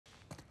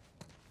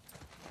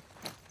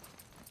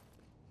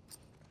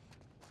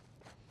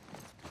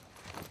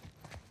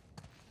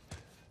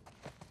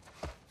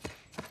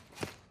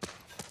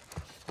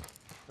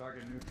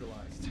Target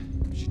neutralized.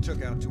 She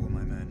took out 2 of my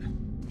men.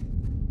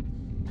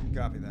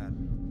 Copy that.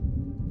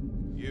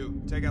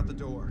 You, take out the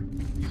door.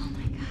 Oh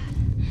my god.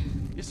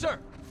 Yes, sir.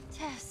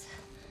 Tess.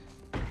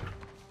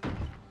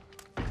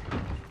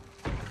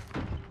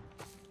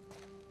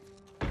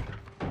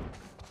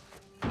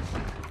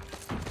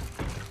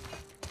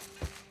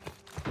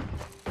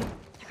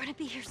 They're gonna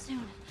be here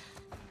soon.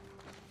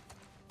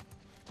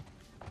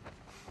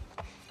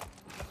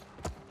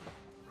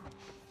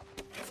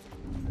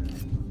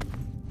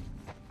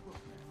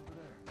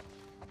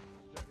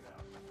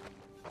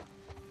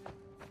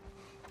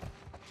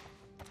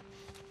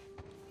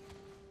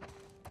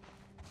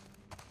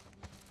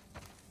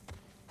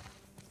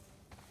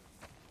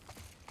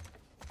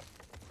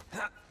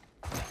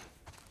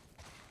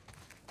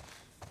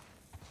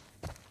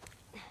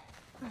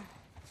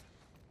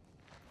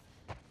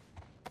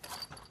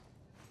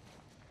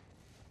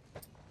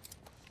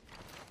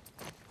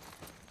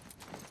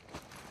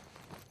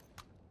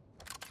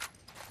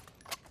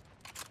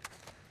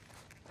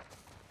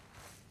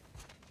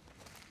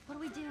 What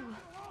do we do?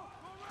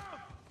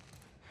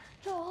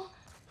 Joel?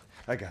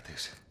 I got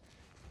this.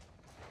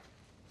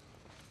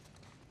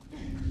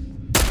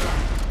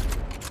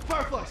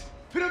 Fireflies!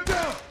 Pin him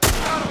down!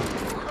 Got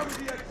him!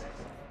 Cover the exits!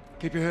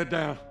 Keep your head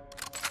down.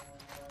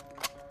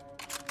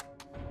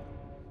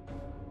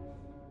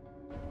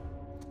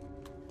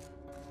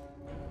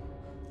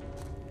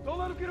 Don't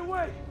let him get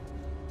away!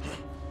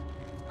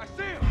 I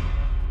see him!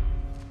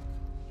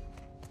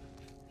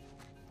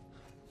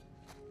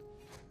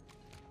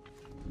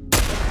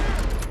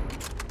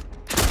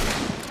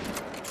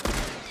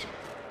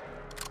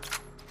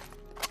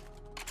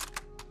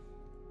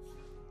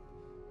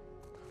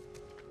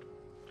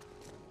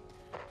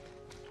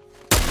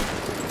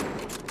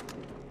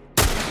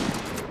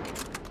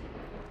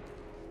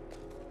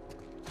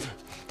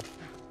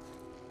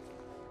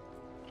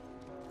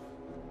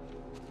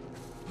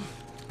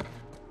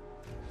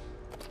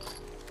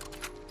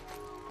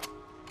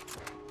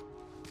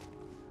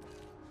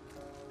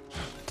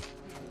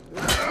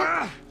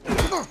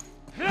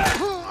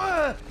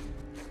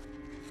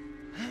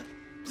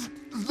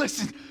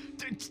 Listen,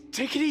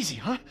 take it easy,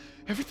 huh?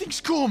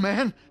 Everything's cool,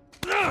 man.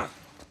 All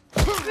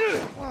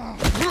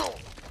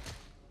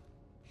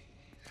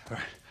right,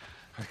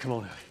 come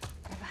on, Ellie.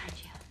 They're behind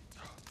you.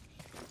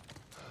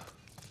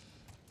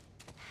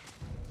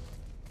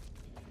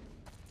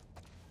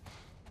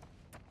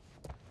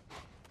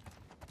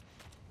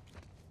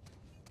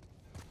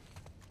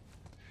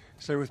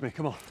 Stay with me,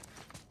 come on.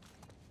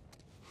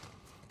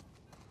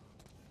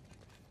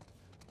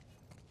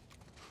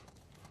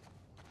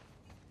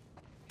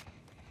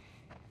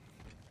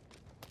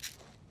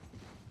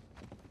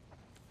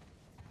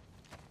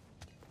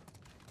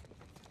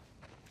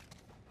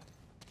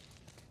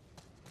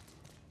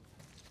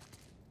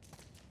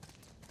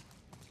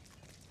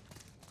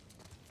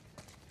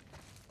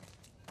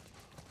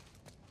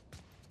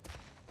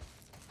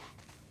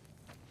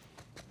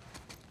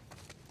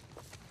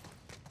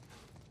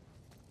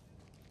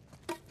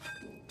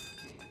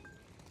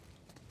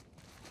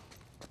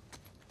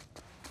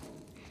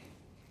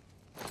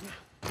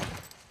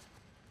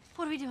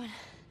 What are we doing?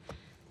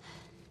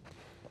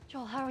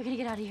 Joel, how are we gonna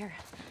get out of here?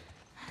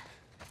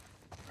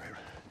 Right.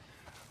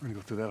 We're gonna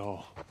go through that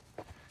hall.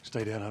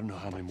 Stay down, I don't know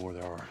how many more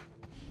there are.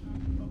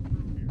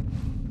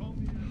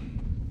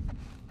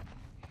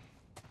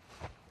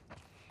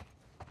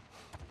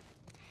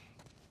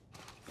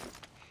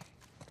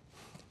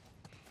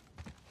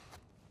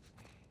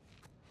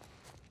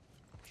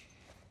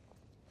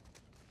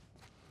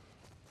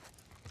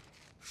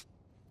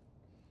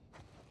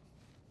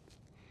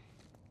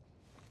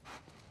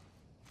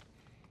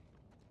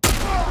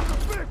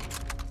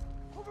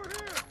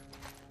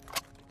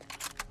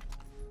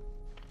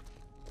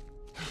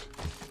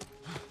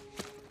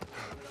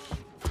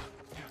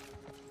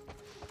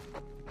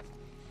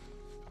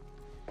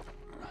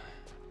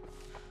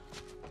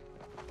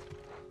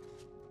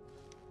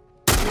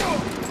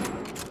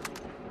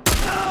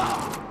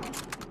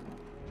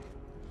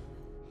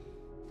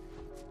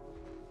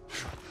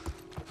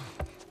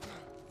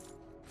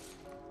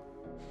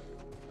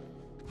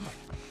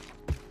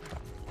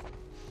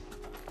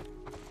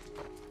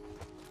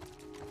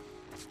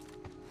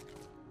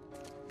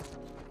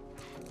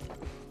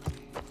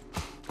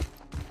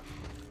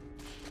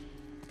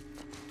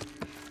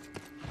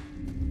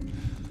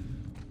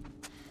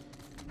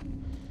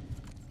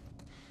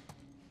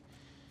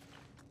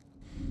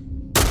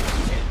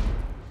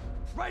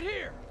 Right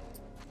here!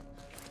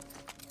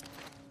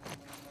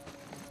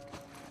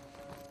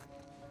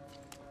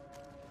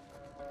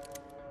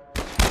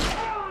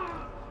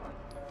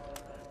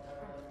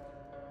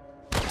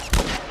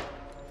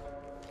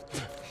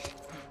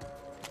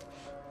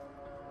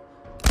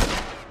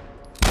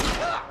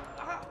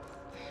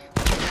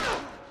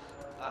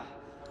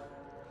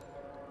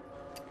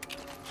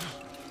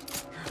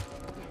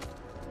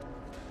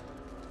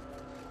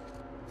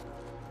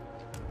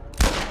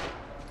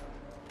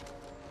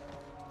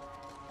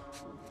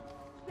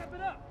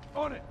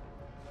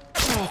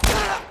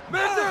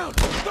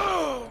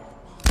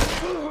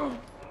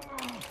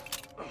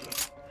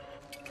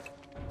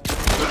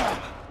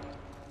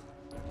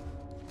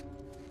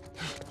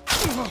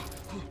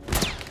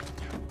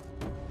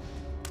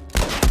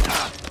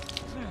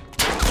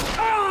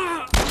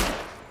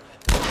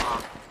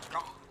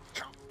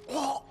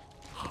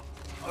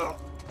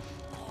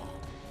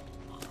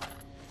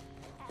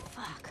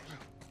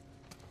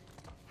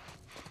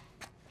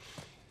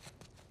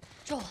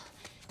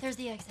 There's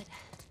the exit.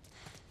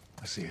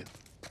 I see it.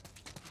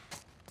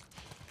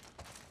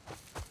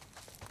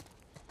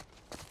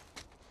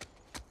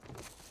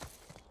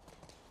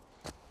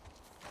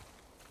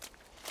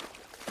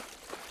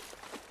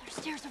 There's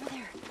stairs over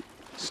there.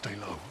 Stay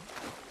low.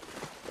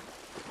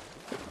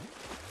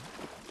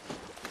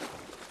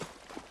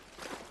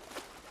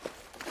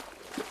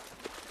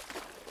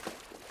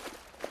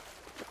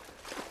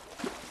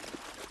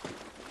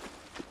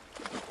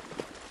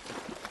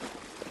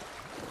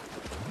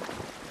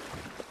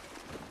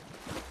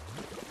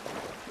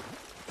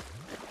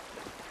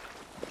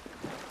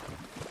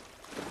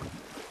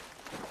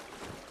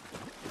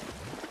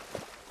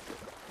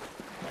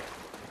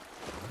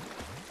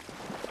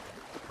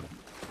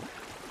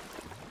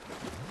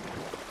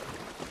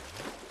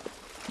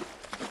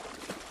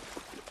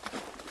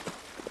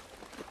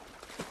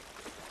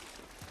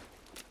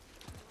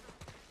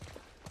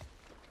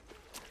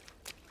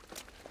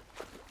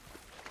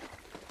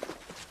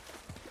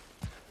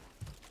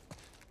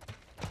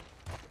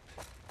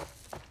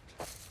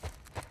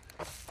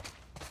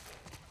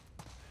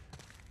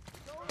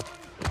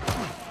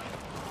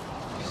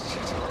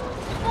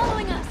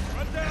 Following us.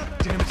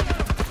 Damn it.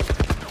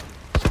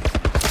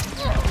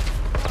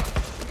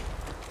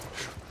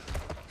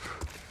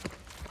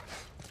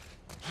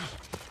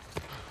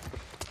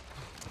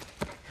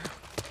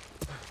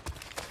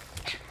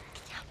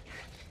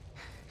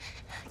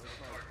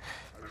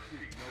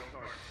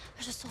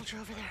 There's a soldier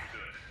over there.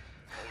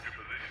 Hold your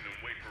position and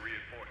wait for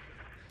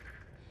reinforcements.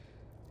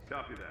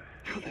 Copy that.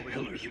 How the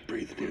hell are you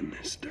breathing in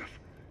this stuff?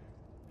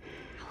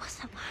 I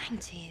wasn't lying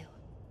to you.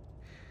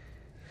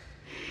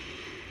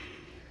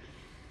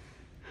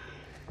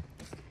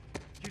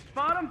 Did you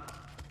spot him?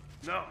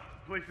 No,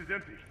 the place is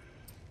empty.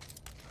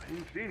 I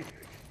didn't see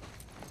anything.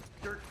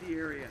 Search the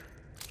area.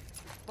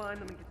 Find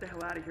them and get the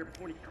hell out of here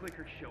before any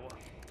clickers show up.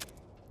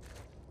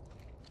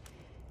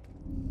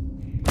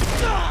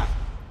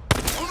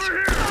 Over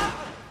here!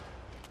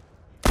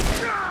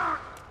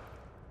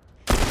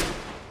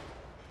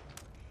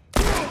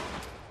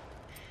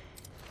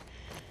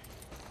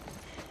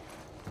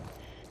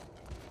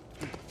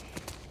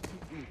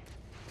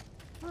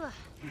 Ugh.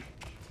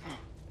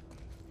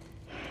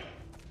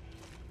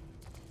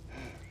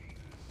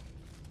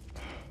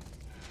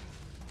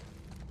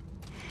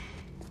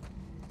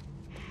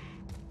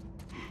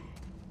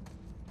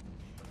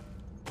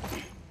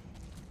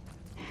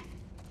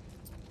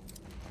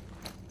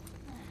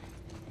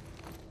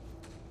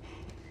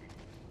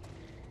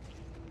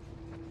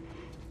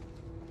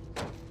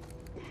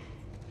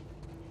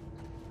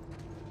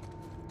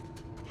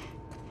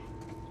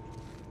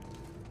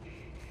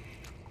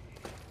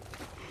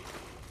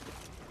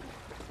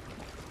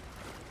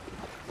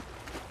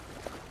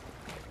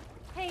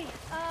 Hey,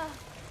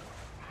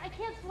 I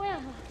can't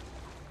swim.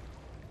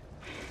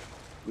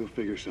 We'll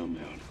figure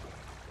something out.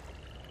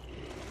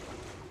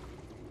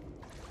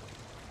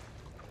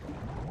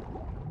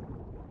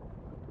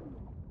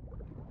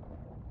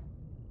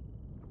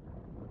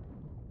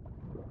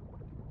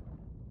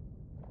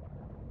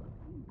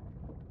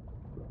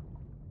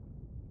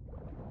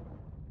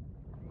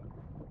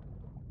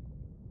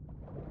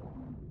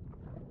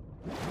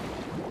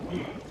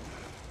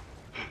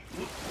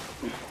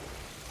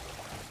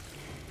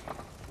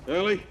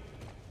 Ellie?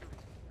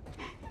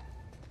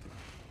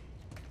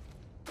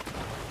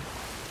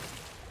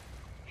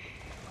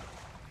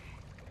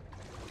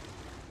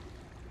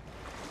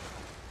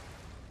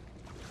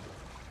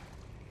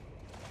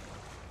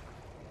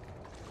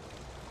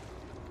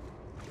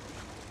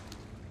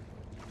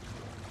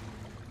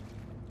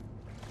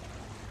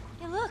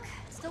 Hey, look,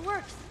 it still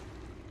works.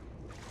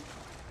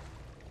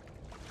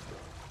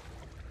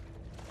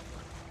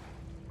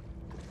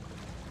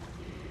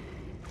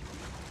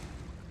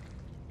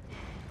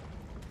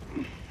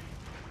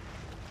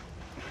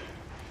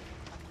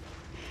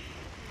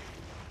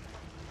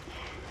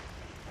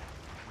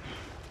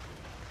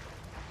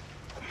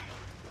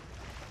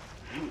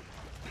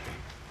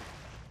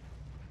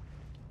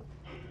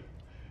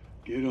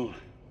 Get on.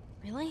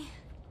 Really?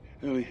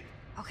 Ellie.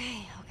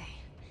 Okay.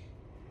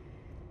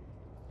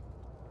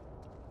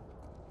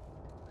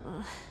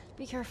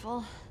 Be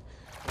careful.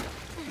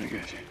 I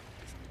got you.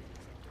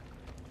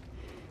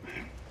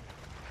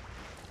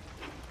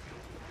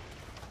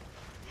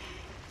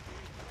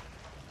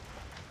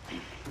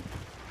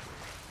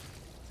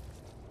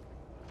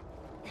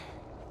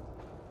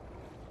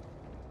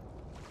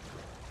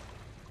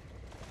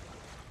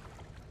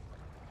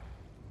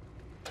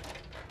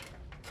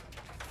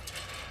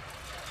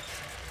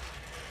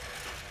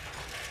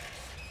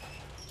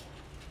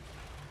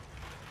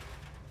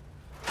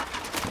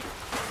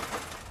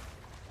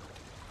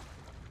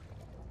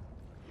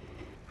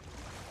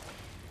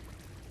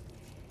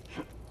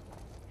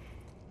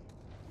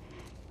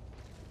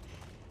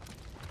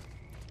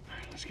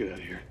 Let's get out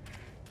of here.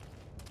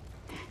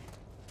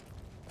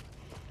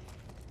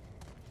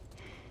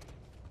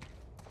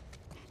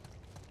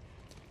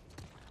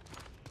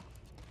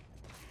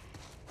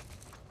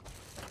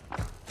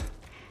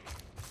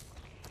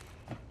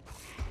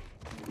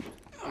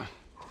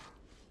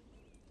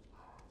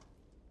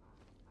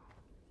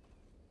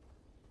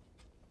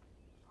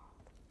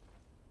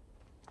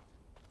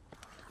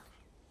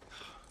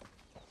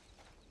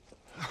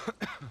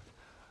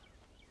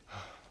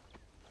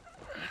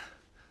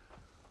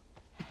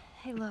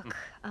 Hey, look,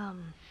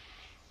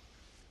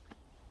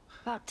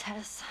 about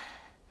Tess.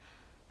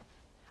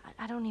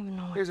 I don't even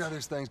know what Here's how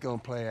this thing's gonna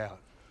play out.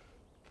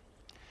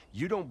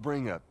 You don't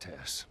bring up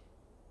Tess.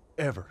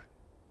 Ever.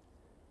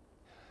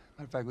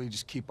 Matter of fact, we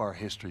just keep our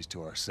histories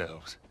to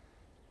ourselves.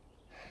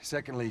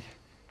 Secondly,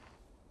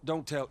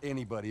 don't tell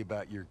anybody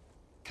about your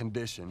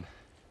condition.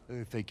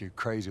 They think you're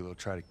crazy, they'll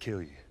try to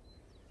kill you.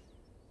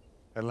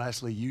 And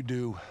lastly, you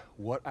do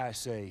what I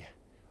say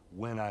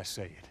when I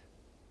say it.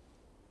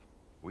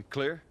 We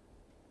clear?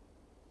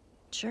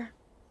 Sure.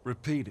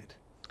 Repeat it.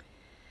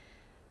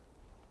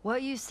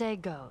 What you say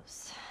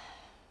goes.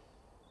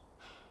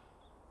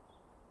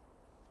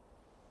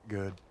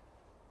 Good.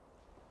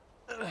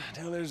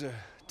 Now there's a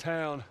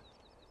town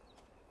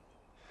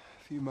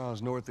a few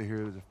miles north of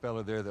here. There's a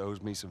fella there that owes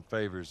me some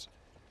favors.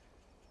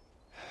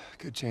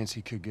 Good chance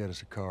he could get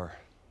us a car.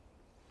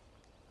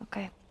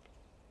 Okay.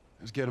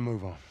 Let's get a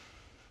move on.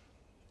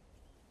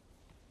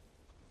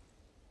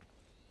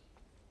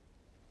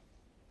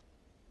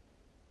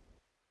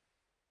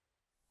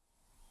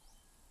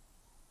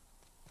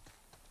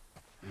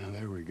 Now,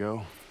 there we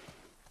go.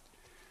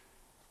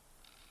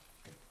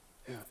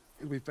 Yeah,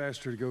 it'll be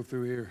faster to go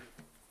through here.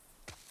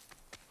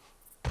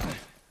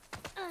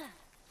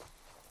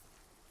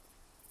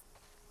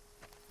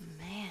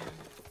 Man,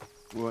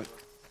 What?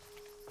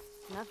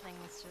 nothing.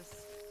 It's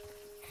just...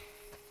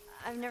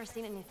 I've never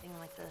seen anything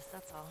like this,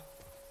 that's all.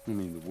 You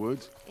mean the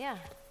woods? Yeah.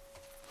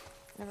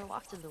 Never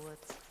walked through the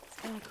woods. It's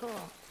kind of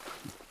cool.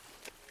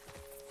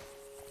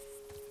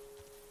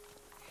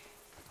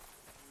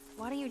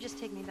 Why don't you just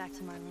take me back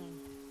to Marlene?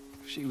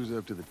 If she was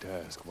up to the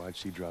task, why'd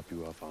she drop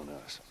you off on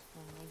us?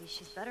 Well, maybe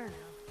she's better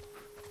now.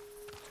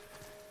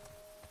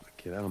 Look,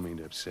 kid, I don't mean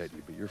to upset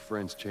you, but your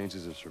friend's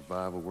chances of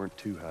survival weren't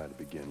too high to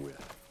begin with.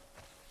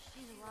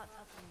 She's a lot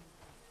tougher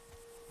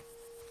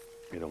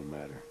than you. It don't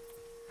matter.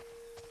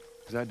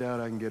 Because I doubt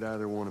I can get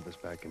either one of us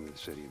back into the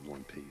city in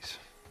one piece.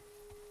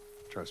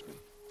 Trust me.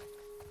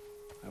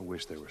 I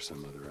wish there was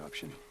some other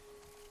option.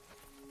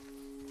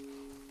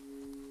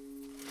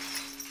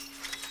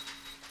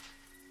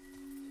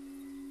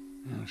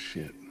 Oh,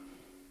 shit.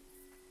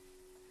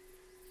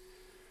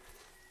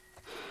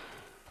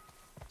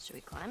 Should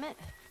we climb it?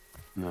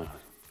 No.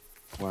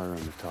 Wire on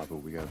the top of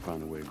it. We gotta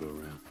find a way to go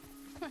around.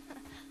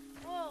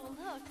 Whoa,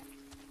 look.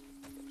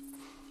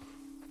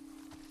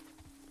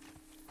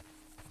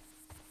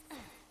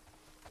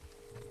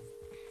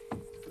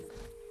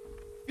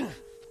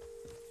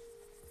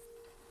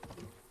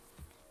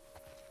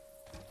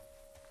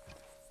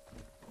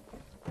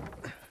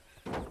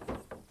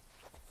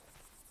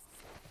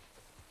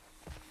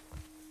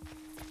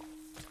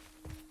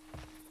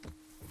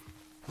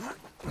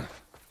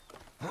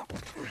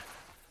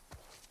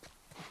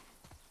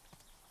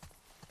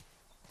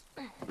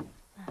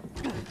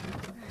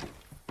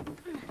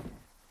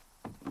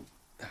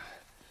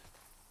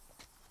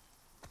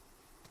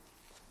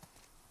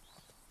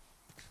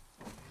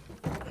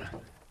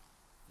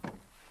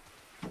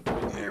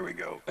 There we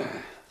go.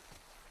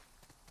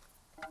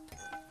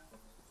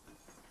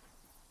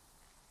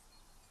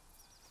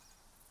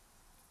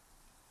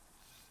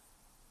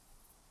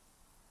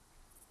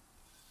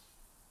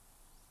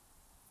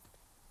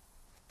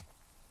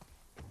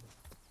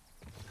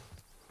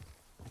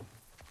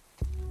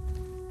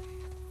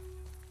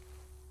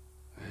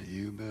 That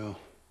you, Bill?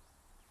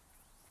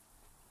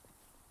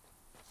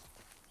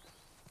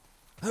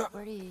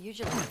 Where do you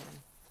usually live?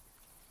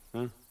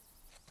 Huh?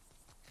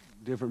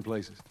 Different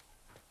places.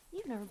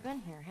 You've never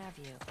been here, have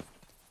you?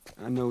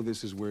 I know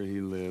this is where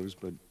he lives,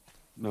 but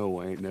no,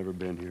 I ain't never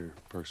been here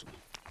personally.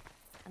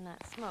 And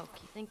that smoke,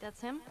 you think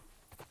that's him?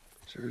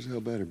 Sure as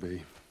hell better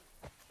be.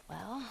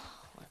 Well,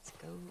 let's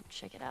go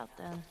check it out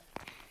then.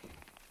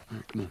 All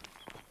right, come on.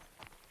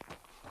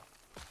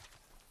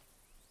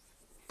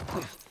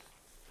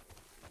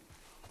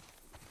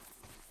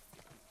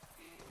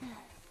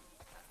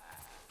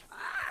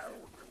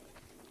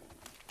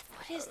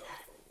 What is that?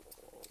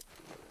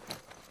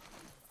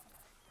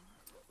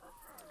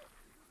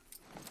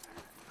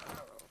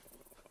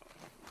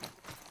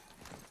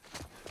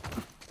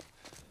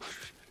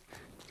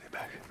 Stay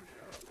back.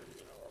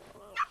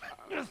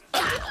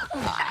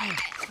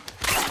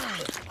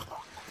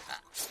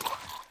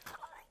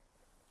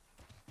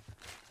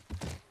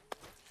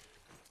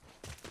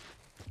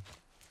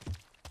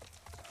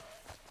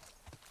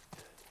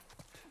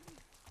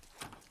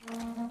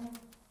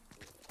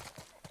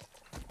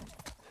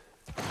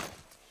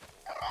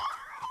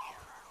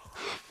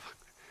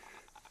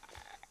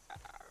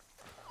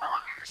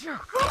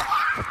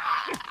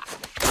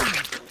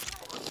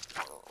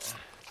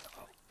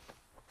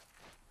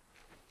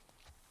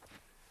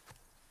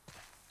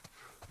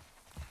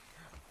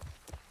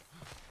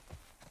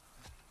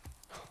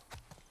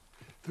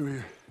 Through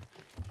here.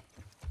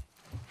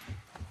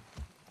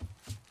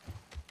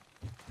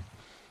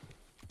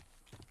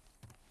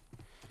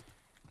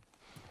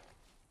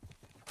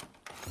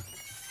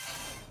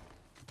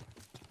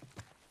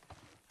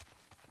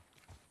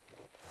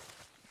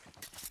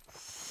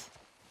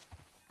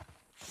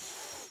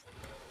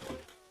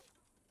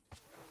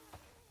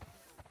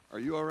 Are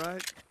you all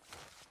right?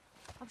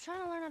 I'm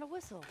trying to learn how to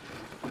whistle.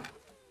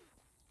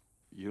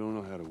 You don't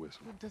know how to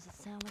whistle. Well, does it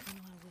sound like I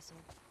know how to whistle?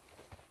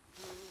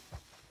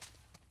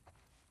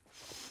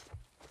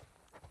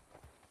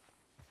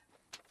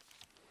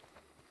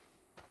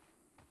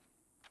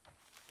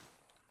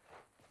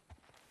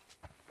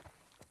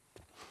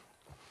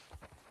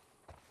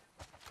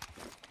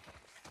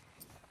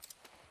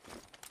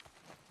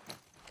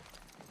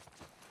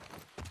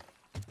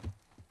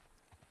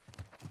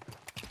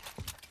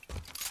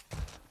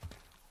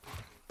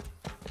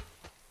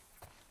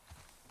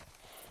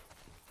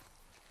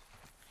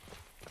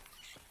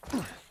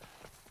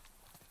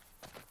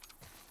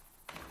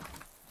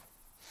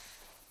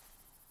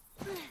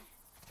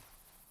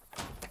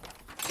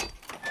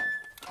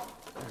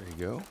 There you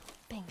go.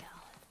 Bingo.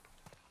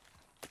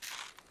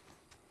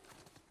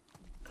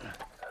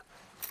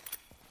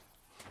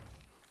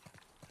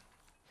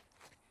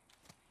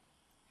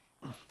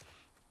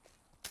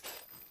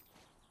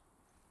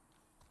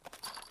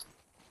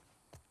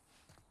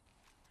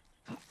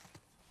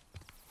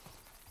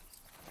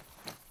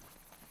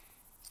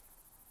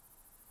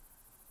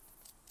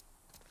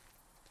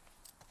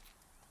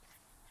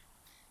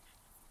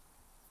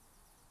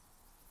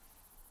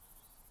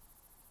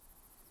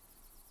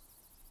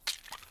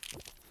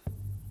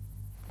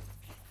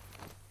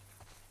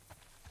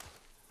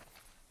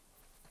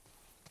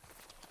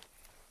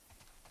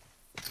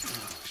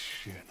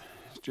 Shit.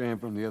 It's jammed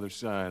from the other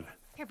side.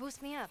 Here,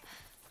 boost me up.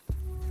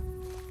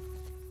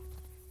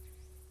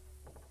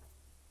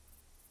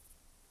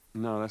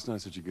 No, that's not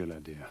such a good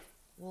idea.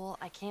 Well,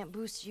 I can't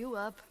boost you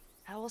up.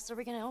 How else are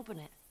we gonna open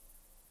it?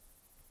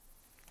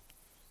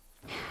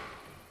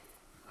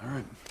 All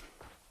right.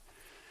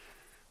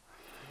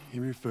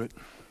 Give me your foot.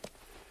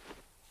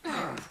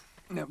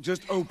 Now,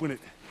 just open it.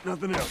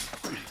 Nothing else.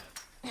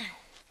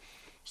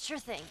 Sure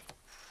thing.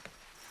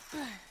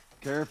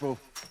 Careful.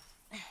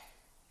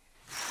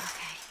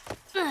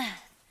 Okay.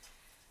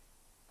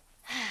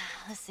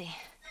 Let's see.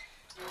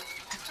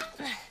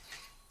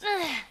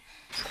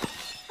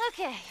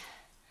 Okay.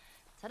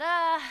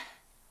 Ta-da!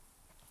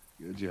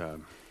 Good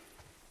job.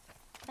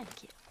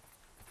 Thank you.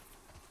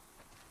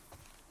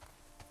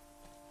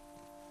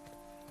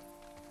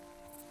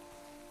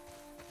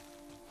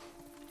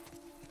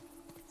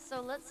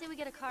 So let's say we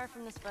get a car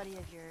from this buddy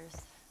of yours.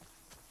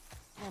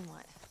 And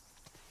what?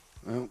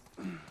 Well,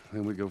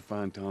 then we go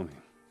find Tommy.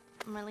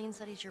 Marlene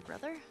said he's your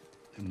brother?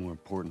 And more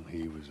importantly,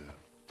 he was a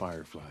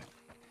Firefly.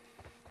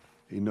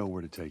 He'd know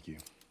where to take you.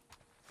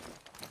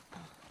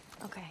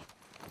 Okay.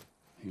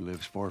 He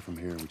lives far from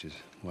here, which is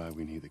why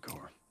we need the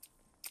car.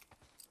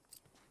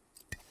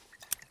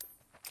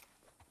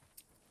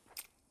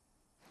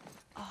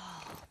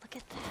 Oh, look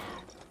at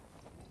that.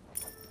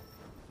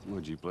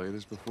 Would you play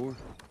this before?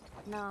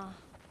 No.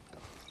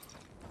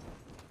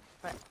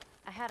 But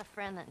I had a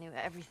friend that knew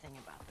everything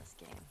about this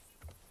game.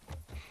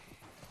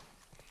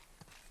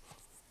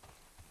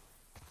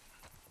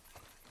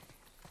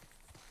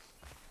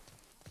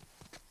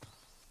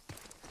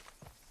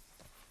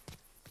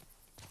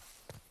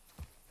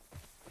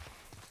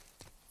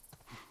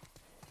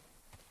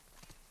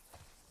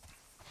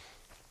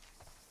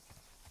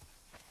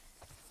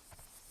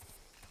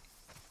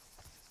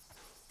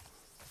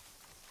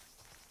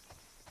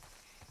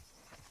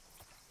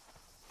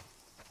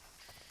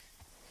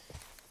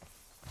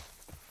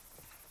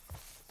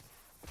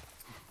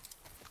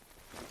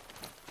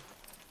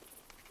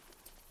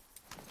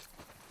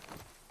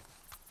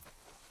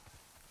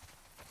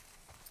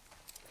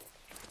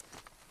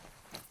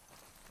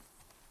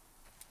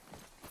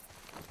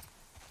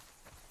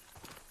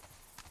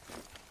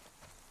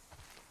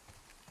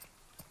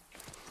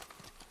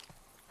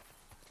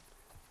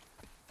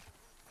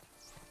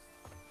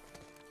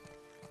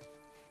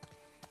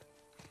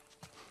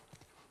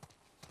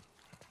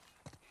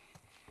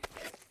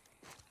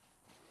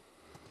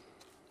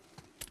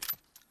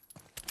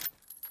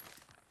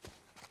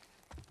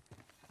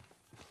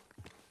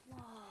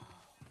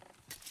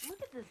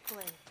 Look at this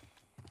place.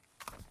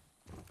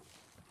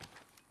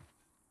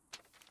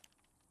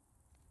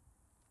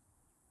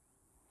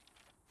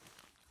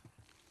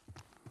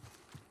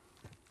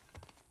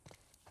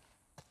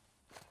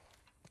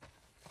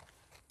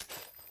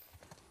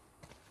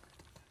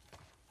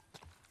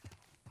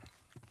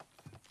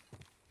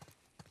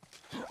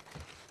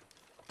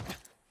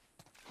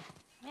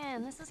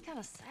 Man, this is kind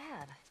of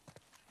sad.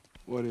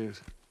 What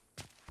is?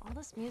 All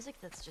this music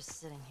that's just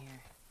sitting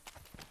here.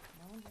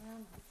 No one's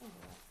around listening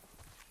to it.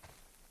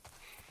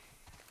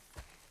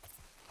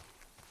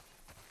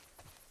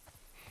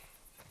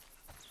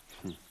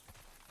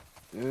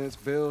 Yeah, it's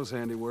Bill's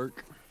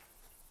handiwork.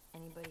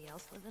 Anybody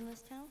else live in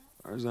this town?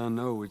 As far as I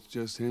know, it's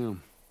just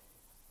him.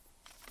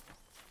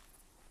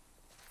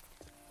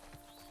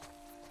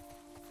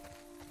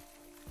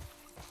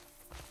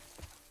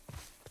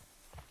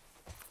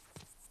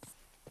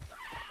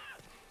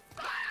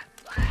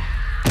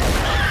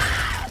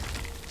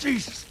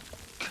 Jesus!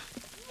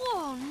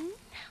 Whoa,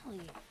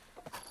 Nelly!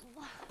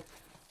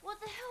 What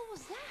the hell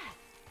was that?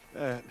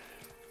 That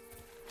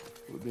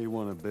would be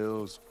one of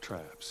Bill's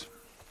traps.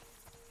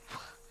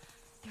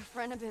 Your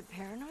friend a bit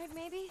paranoid,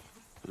 maybe?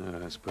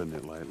 That's putting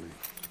it lightly.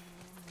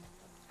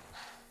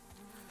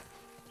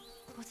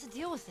 What's the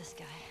deal with this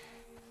guy?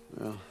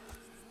 Well,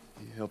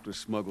 he helped us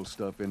smuggle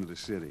stuff into the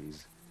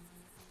cities.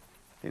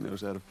 He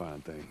knows how to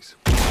find things.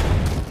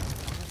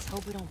 Let's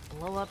hope we don't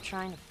blow up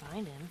trying to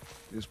find him.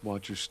 Just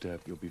watch your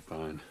step, you'll be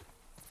fine.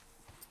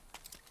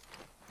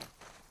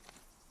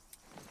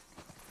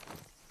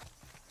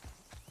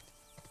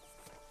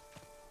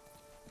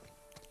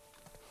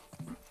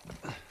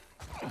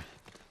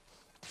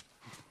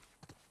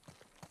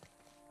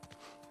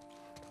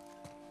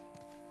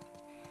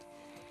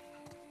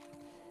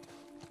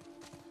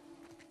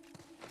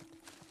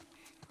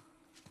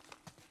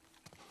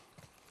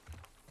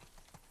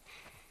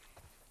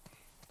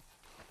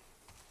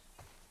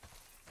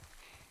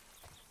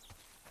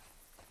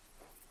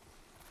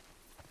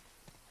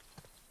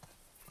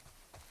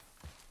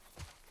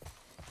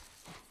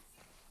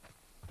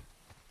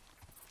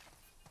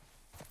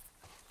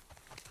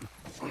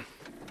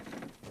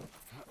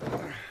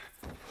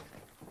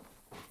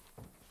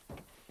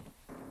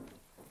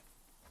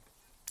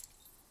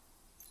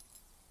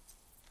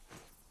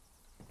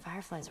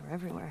 Fireflies were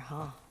everywhere,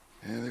 huh?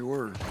 Yeah, they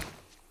were.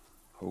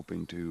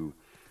 Hoping to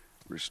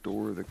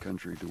restore the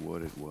country to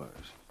what it was.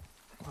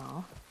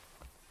 Well,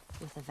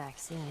 with a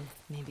vaccine,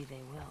 maybe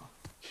they will.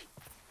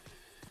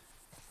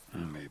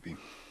 Maybe.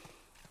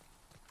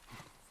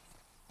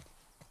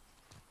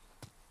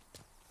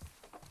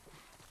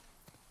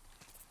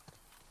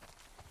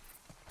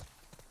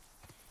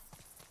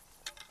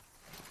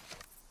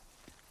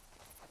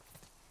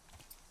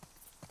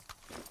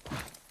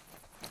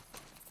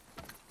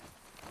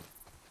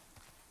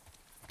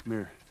 Come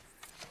here.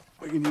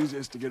 We can use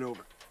this to get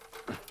over.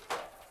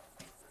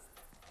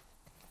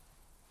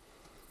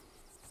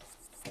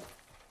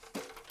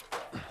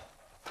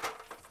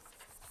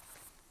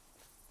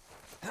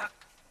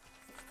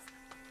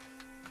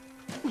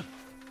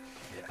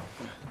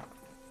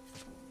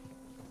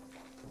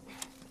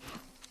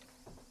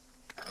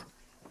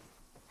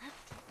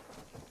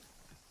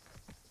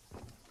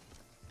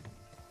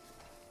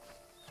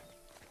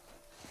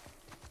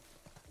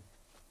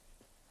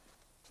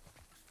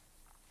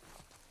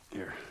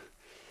 Here,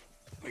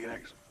 we can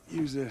actually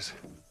use this.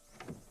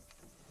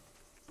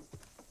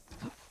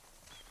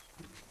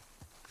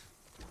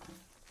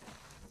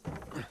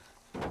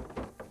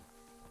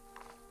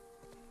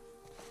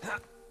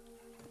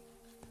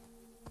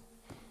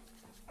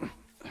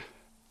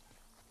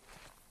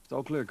 It's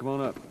all clear, come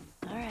on up.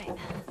 All right.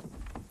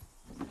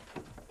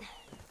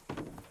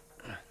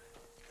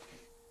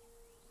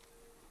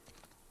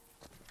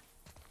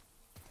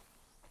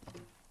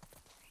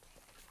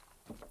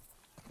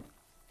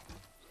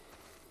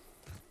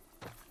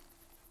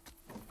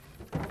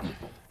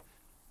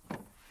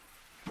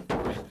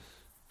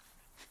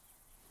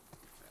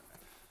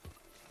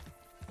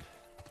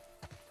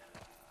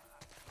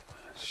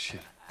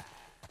 Shit.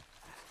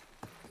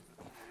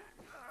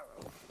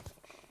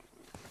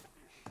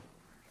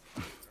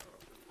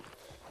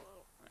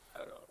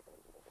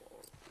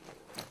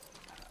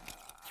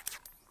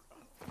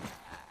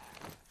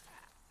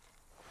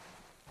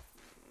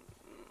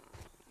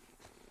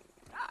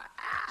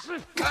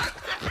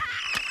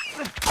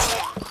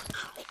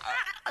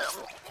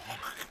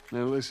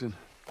 Now listen,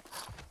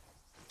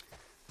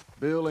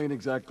 Bill ain't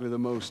exactly the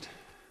most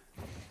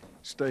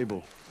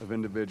stable of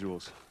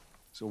individuals.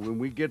 So when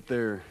we get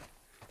there,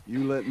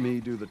 you let me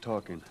do the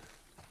talking.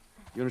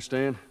 You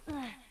understand?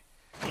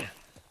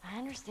 I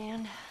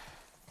understand.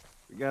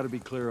 We gotta be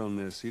clear on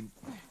this. He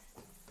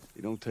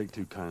don't take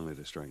too kindly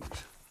to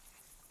strangers.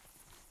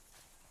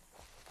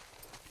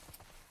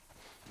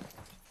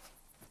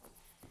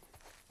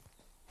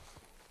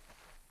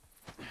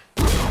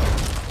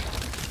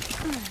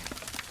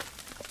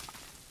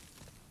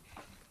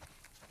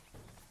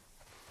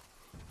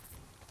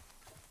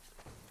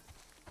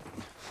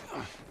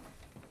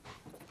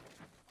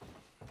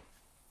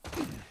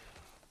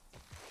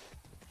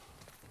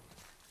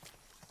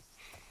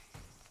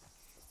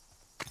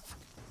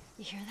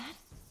 You hear that?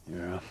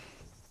 Yeah.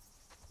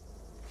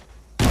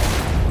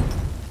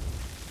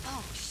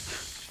 Oh,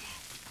 shit.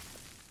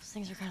 Those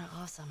things are kind of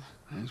awesome.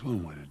 There's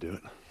one way to do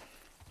it.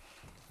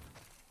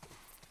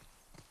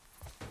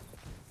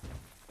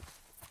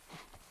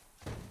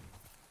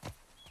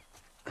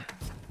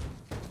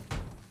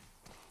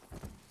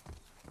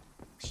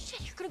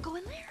 Shit, you're gonna go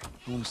in there?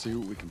 I want to see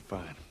what we can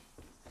find.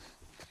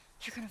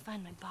 You're gonna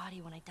find my body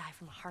when I die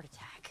from a heart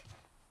attack.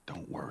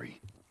 Don't worry.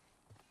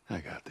 I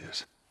got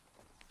this.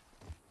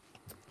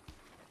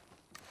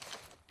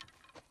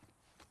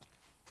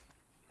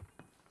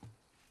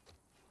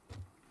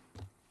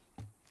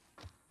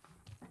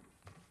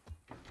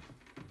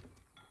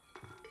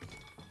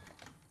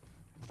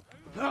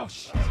 Oh,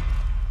 shit!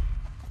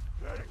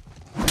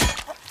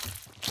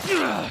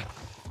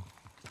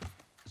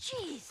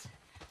 Jeez!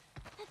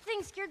 That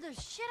thing scared the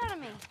shit out of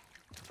me.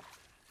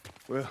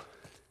 Well,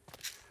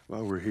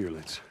 while we're here,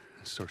 let's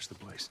search the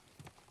place.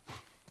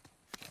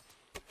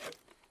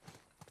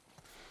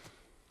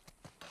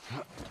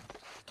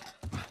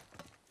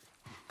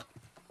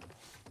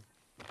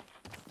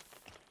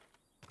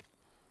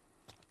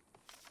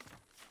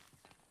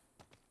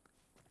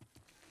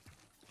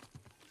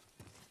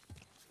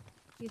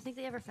 You think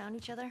they ever found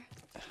each other?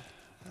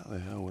 How the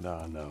hell would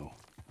I know?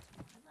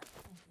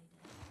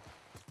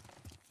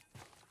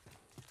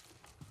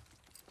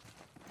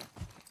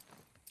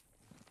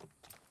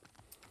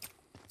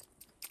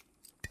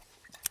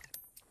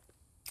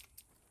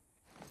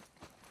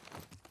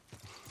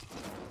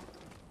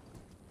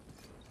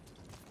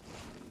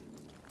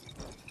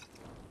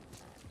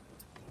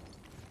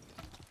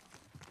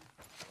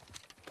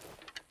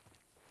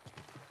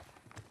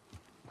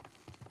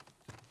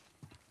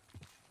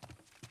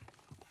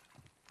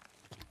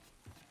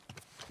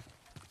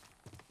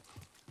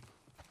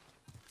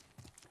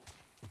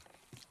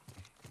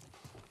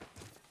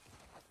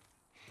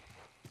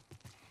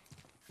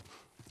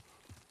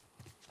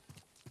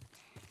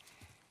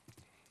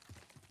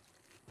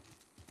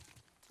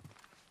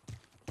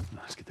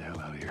 Let's get the hell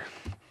out of here.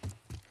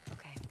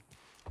 Okay.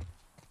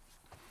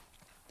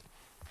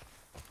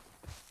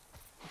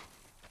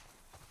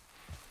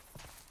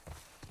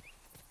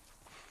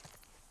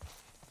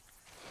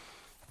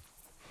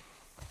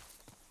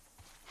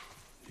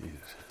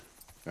 Jesus.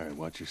 All right,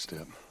 watch your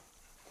step.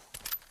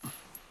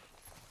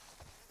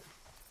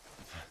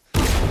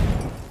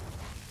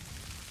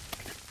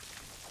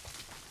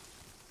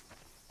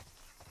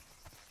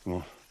 Come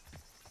on.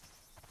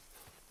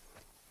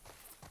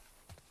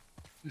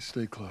 Just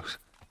stay close.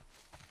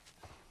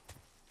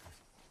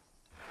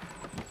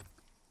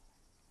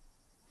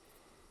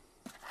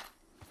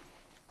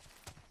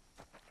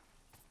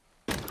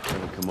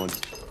 Come on.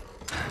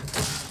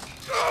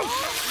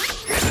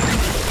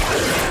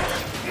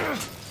 Here.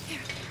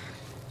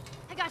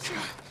 I got you.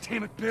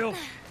 Damn it, Bill.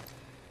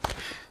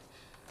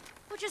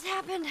 What just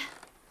happened?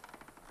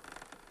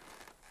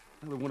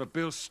 Another one of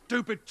Bill's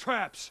stupid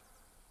traps.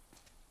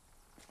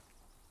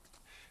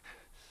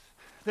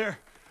 There.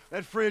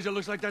 That fridge, it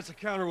looks like that's a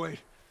counterweight.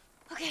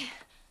 Okay.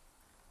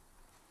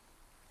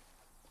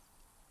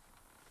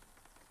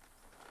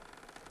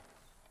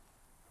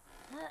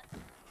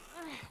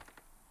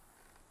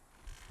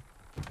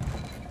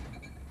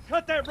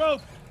 Cut that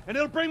rope, and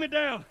it'll bring me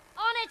down.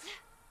 On it!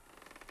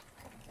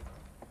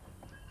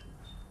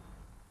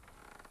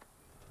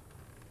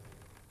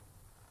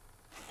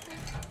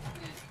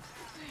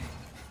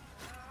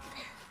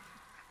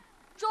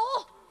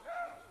 Joel!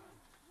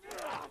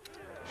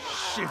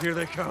 Shit, here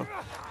they come.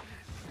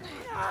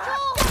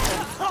 Joel!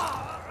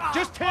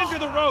 Just tend to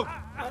the rope.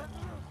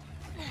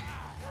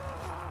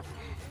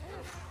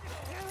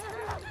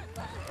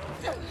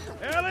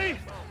 Ellie,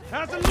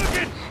 how's it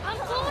looking? I'm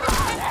doing as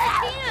best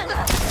I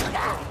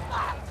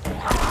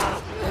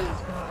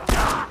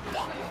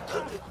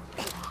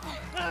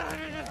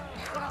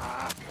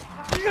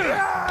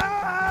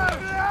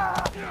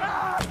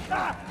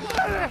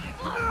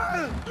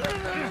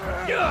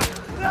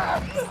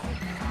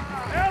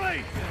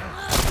Ellie!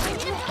 I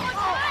need some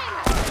more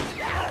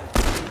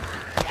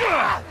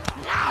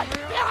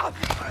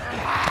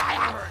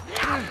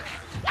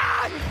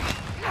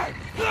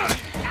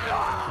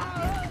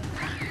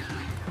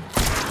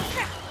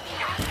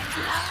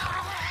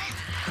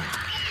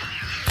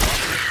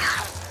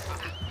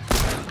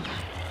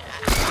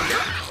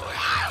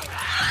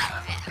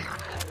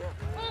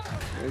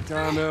Hey,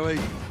 time, Ellie.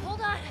 Hold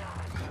on.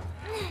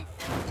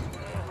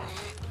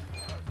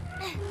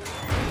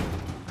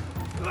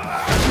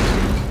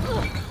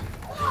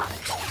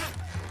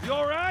 You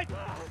all right?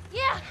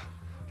 Yeah.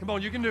 Come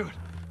on, you can do it.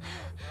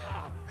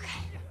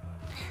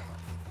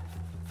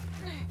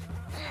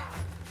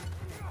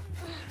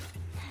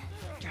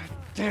 God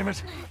damn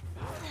it.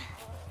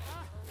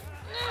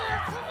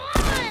 Come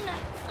on.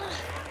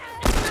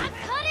 It's not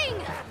cutting.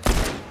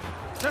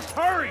 Just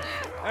hurry!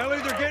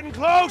 Ellie, they're getting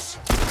close!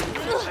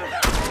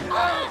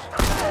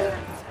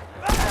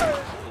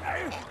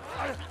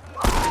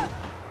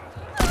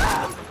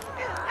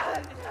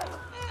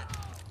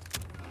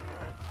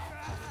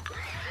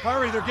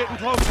 Hurry, they're getting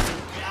closer!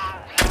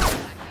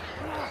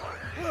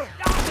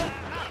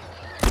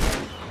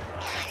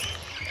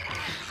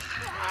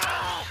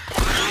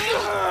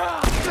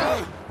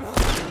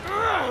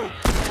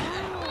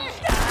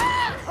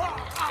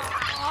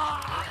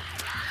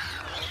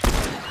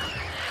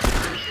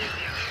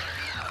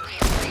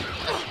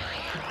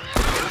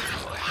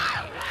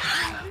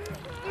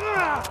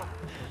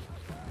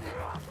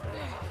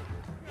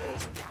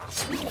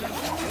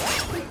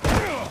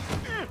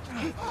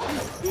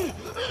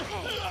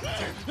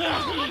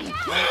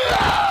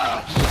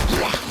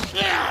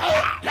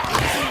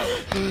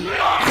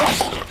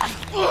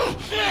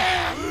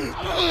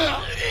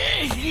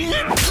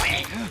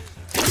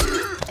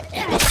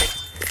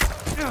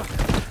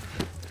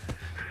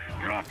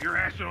 You're off your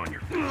ass and on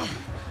your feet.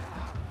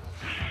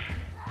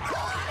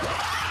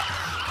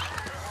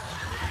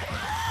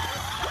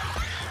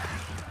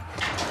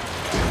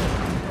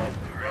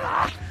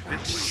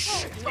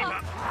 This way. Keep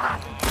up.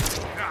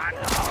 God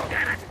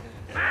damn it.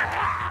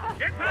 Back.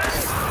 Get back.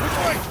 Which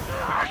way?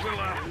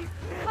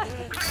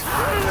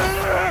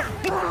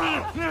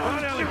 Come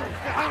on, Ellie.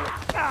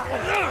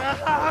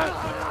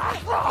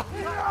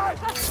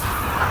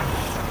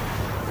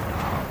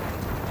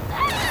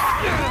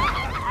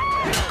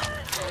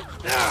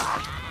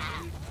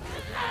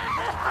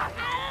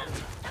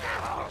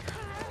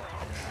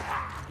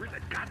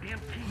 that goddamn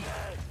key?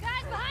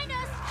 Guys, behind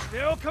us!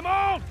 Bill, come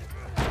on!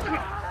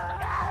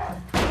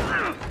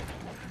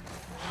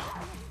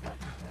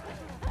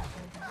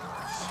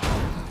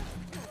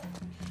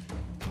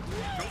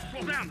 Don't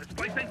pull down. This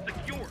place ain't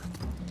secure.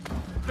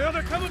 Bill,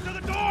 they're coming to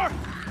the door!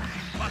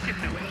 Fuck it,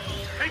 Ellie.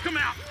 Take them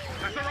out.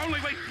 That's our only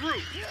way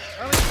through.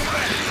 Ellie,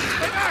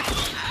 stay back!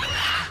 Stay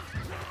back!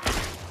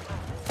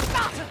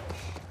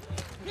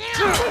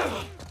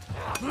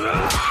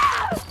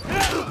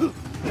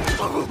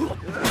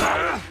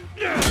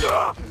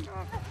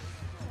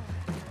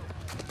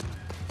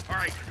 All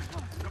right.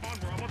 Come on,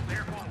 we're almost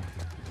there.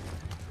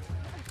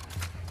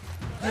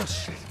 Oh,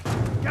 shit.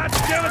 God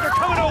damn it, they're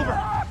coming over!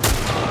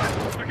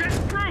 We're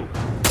getting through.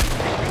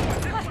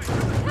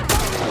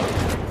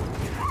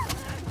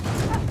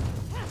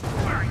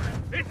 All right.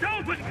 It's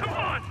open. Come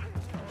on.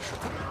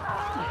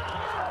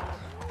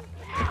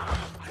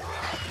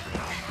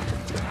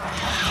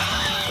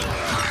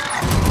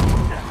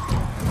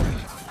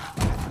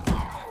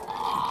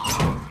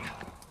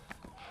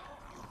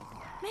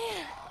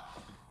 Man,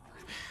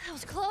 that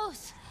was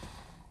close.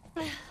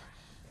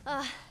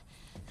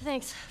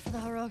 Thanks for the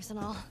heroics and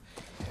all.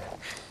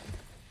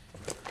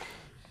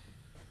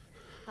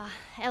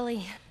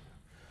 Ellie.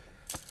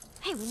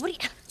 Hey, what are you...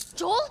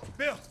 Joel?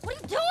 Bill! What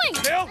are you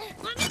doing? Bill!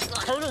 Let me go.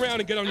 Turn around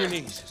and get on your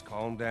knees. Just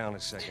calm down a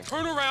second.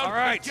 Turn around All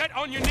right. and get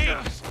on your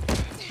knees.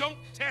 Don't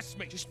test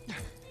me. Just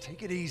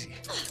Take it easy.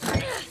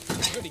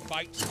 any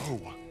bites?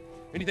 Oh,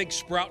 Anything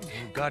sprouting?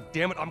 God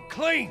damn it, I'm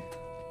clean!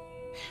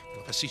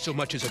 If I see so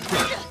much as a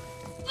twitch.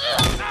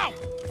 Ow!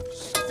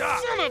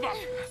 Stop! Son of a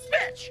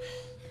bitch!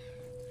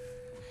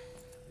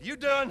 You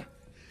done?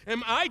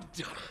 Am I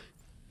done?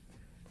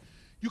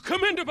 You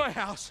come into my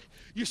house,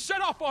 you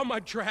set off all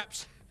my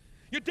traps,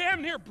 you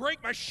damn near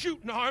break my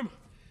shooting arm.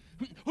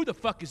 Who the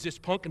fuck is this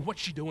punk and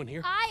what's she doing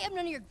here? I am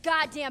none of your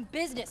goddamn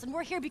business, and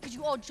we're here because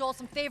you owe Joel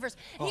some favors.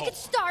 And you can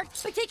start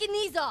by taking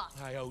these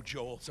off. I owe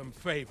Joel some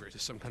favors.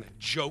 Is some kind of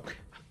joke?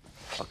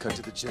 I'll cut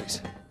to the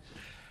chase.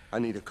 I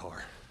need a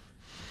car.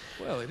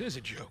 Well, it is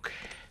a joke.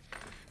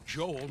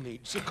 Joel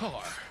needs a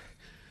car.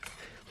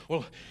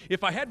 Well,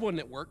 if I had one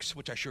that works,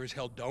 which I sure as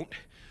hell don't,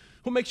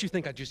 what makes you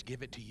think I'd just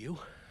give it to you?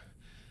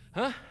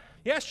 Huh?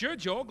 Yeah, sure,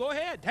 Joel, go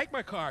ahead. Take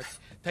my car.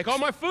 Take all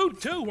my food,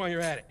 too, while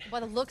you're at it. By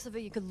the looks of it,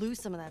 you could lose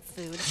some of that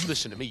food.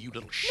 Listen to me, you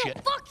little shit.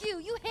 No, fuck you!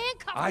 You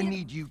handcuffed me. I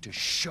need you to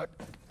shut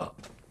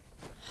up.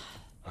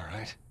 All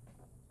right?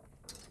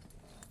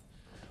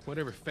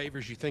 Whatever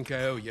favors you think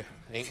I owe you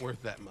ain't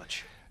worth that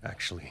much.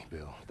 Actually,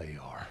 Bill, they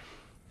are.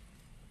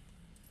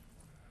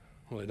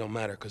 Well, it don't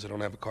matter, because I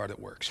don't have a car that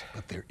works.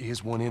 But there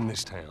is one in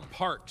this town.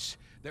 Parts.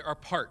 There are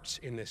parts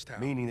in this town.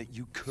 Meaning that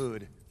you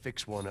could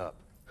fix one up.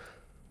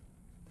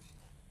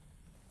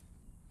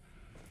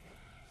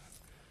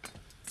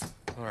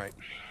 All right.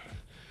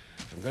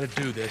 If I'm gonna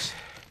do this,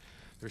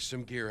 there's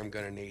some gear I'm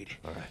gonna need.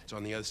 All right. It's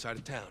on the other side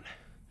of town.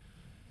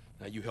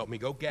 Now you help me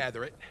go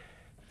gather it,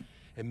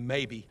 and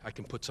maybe I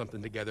can put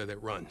something together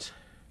that runs.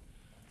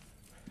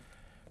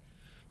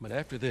 But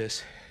after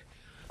this,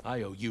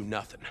 I owe you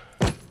nothing.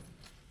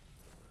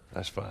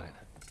 That's fine.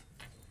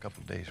 A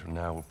couple days from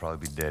now, we'll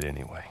probably be dead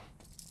anyway.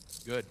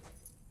 Good.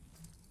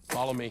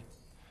 Follow me.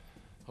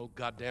 Whole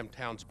goddamn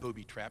town's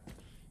booby-trapped.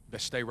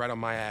 Best stay right on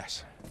my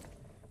ass.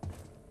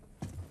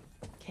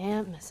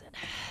 Can't miss it.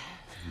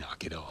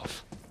 Knock it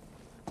off.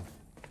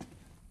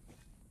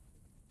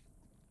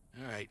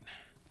 All right.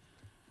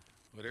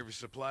 Whatever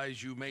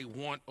supplies you may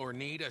want or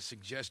need, I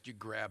suggest you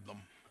grab them.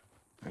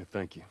 All right,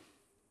 thank you.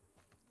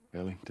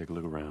 Ellie, take a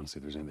look around, see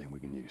if there's anything we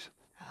can use.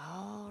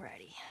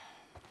 Alrighty.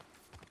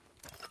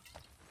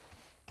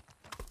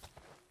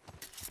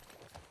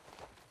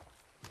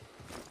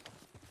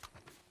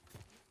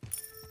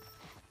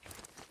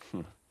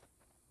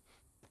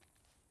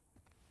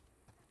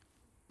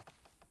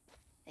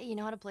 Hey, you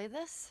know how to play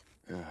this?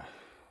 Yeah,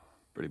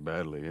 pretty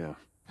badly, yeah.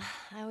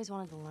 I always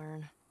wanted to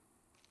learn.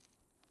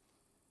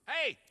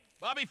 Hey,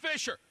 Bobby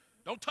Fischer,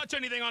 don't touch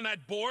anything on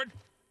that board.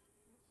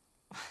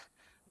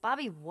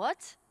 Bobby,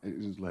 what? Hey,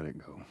 just let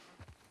it go.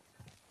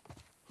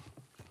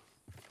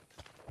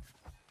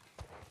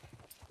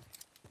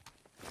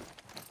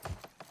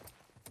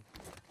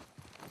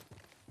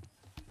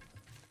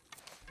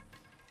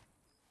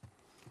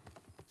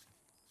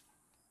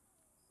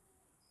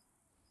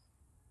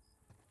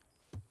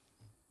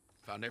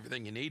 Found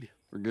everything you need?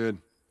 We're good.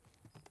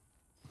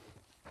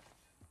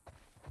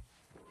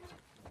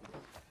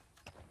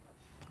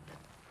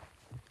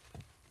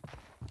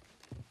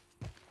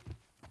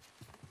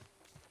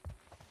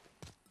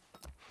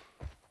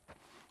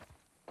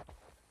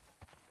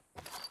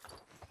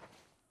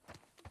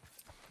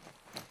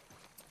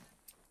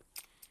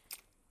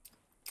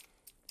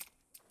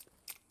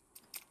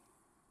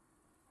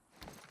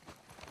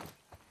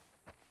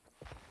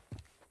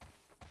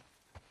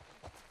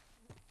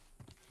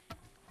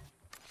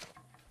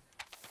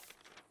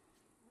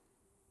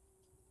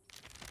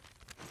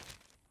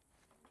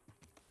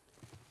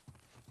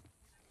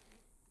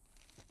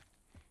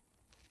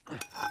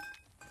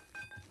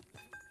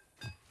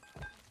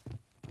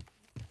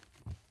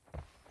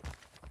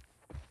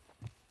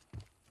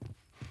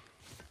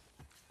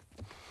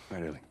 All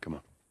right, Ellie, come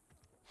on.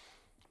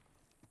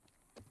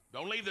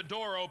 Don't leave the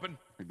door open.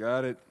 I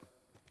got it.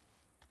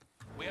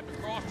 We have to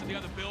cross to the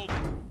other building.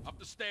 Up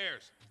the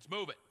stairs. Let's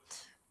move it.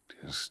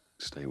 Just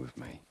stay with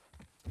me.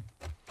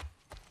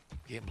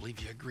 Can't believe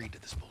you agreed to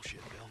this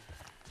bullshit, Bill.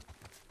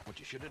 What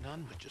you should have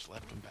done was just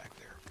left him back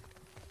there.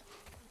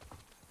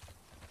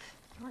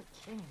 You weren't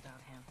kidding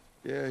about him.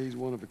 Yeah, he's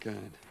one of a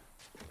kind.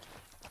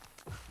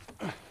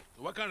 So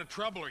what kind of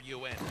trouble are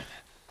you in?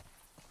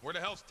 Where the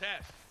hell's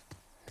Tess?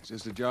 It's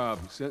just a job.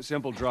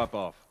 Simple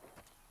drop-off.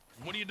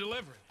 What are you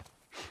delivering?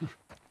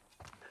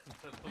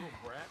 That little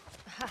brat?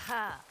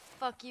 Haha,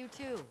 fuck you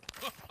too.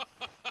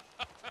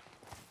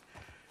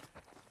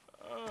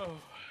 Oh.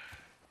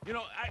 You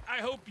know,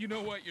 I hope you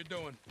know what you're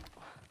doing.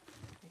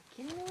 You're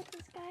kidding me with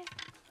this guy?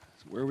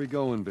 So where are we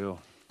going, Bill?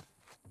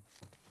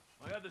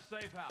 My other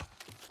safe house.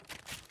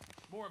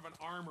 More of an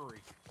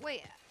armory.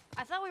 Wait,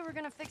 I thought we were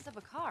gonna fix up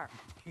a car.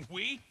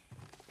 We?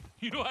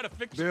 You know how to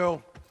fix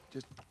Bill,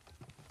 just...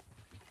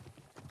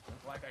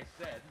 Like I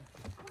said,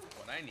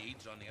 what I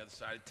need's on the other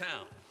side of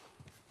town.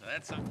 Now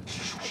that's something.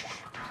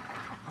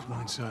 Go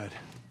inside.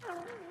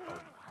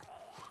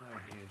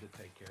 I needed to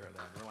take care of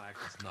that.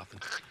 Relax, it's nothing.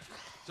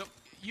 So,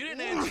 you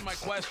didn't answer my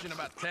question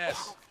about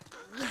Tess.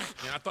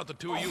 Yeah, I thought the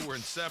two of you were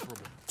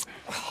inseparable.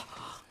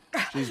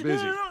 She's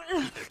busy.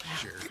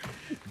 Sure,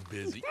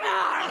 busy.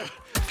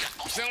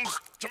 Sounds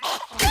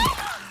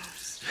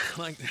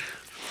like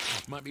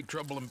might be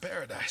trouble in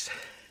paradise.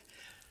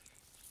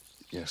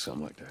 Yeah,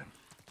 something like that.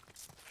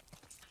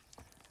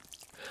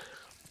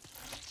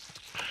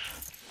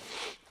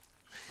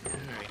 All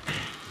right,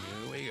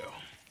 here we go.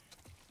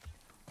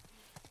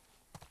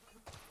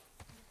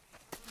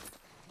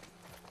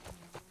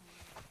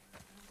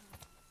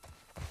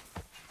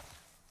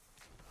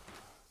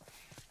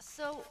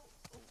 So,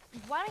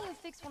 why don't you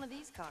fix one of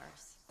these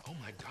cars? Oh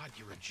my God,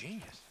 you're a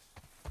genius.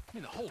 I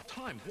mean, the whole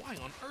time, why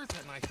on earth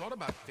hadn't I thought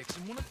about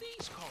fixing one of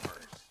these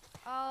cars?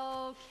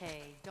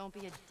 Okay, don't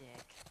be a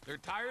dick. Their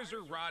tires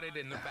are rotted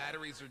and the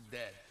batteries are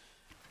dead.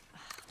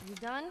 You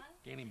done?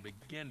 Can't even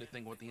begin to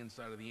think what the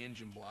inside of the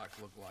engine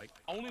blocks look like.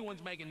 Only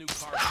ones making new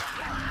cars.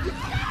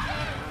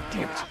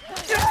 Damn it.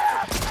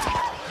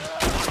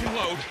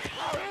 Load.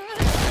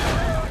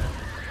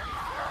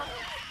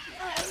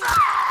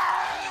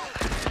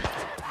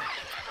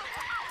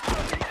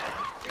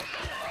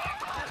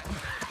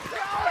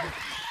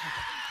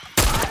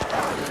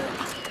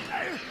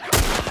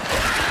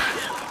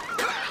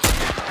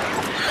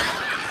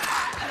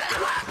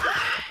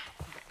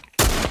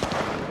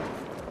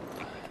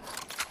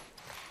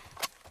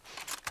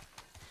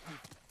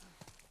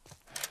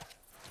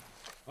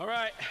 All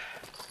right. You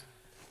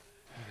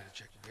gotta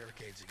check the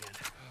barricades again.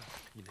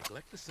 You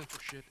neglect the simple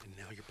shit, and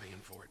now you're paying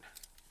for it.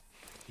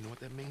 You know what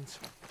that means?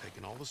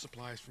 Taking all the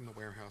supplies from the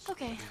warehouse.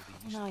 Okay, and putting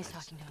these now he's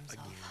places talking to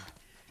himself. Again.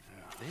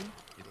 Then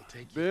it'll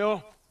take you,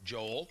 Bill?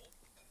 Joel,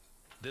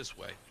 this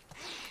way.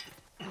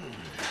 And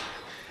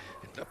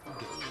up we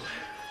go.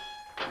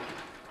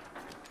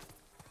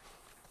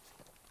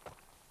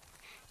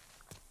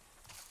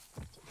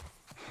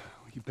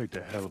 You picked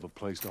a hell of a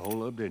place to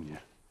hole up, didn't you?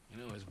 You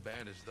know, as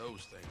bad as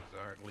those things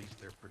are, at least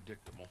they're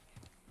predictable.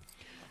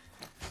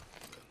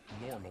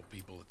 The normal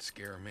people that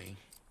scare me.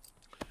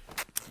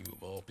 You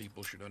of all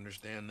people should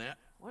understand that.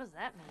 What does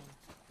that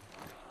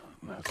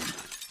mean? Nothing.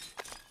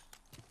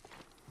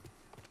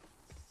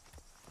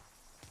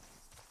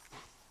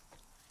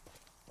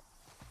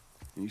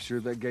 You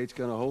sure that gate's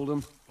gonna hold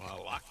them? Well,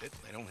 I locked it.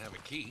 They don't have a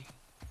key.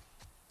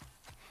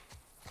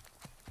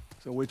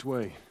 So which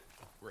way?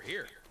 We're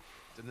here.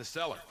 It's in the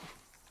cellar.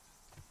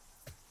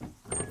 All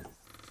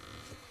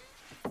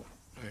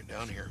right,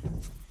 down here.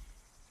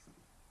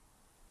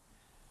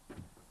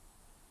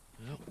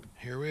 Well,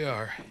 here we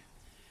are.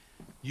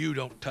 You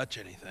don't touch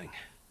anything.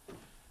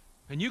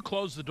 And you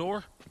close the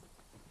door?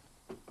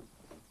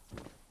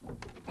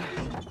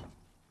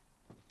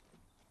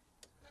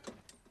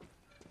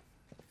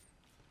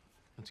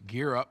 Let's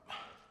gear up.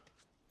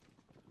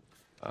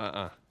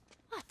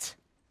 What?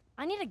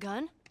 I need a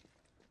gun.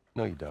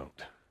 No, you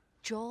don't.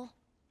 Joel,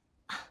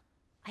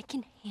 I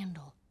can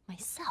handle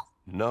myself.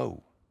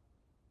 No.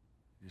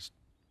 Just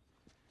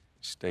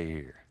stay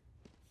here.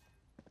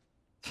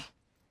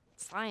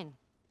 Fine.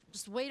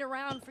 Just wait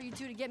around for you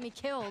two to get me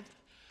killed.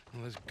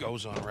 Well, this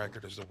goes on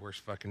record as the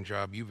worst fucking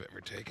job you've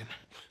ever taken.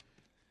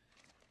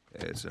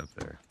 It's up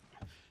there.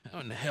 How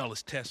in the hell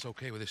is Tess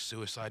okay with this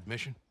suicide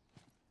mission?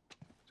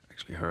 It's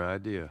actually her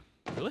idea.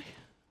 Really?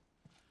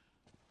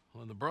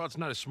 Well, the broad's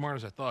not as smart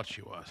as I thought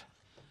she was.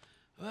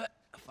 But,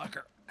 fuck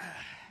her.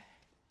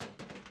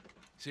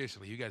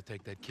 Seriously, you gotta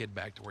take that kid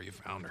back to where you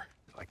found her.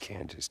 I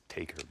can't just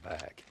take her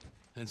back.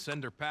 Then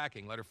send her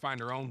packing, let her find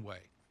her own way.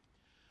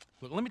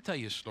 Look, let me tell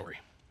you a story.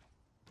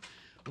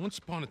 Once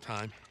upon a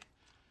time,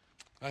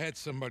 I had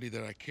somebody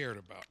that I cared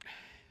about.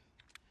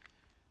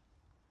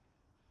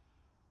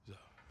 It was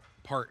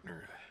a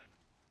partner.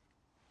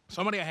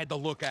 Somebody I had to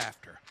look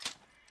after.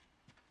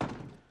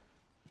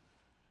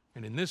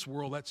 And in this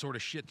world, that sort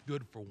of shit's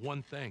good for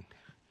one thing.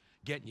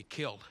 Getting you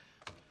killed.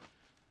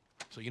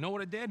 So you know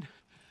what I did?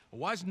 I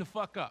wisened the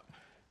fuck up.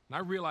 And I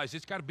realize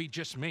it's gotta be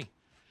just me.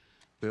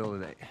 Bill,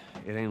 it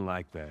ain't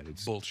like that.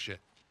 It's... Bullshit.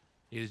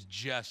 It is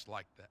just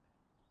like that.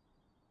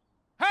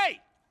 Hey!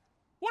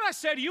 What'd I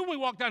say to you when we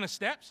walked down the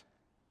steps?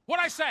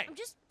 What'd I say? I'm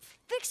just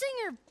fixing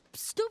your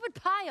stupid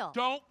pile.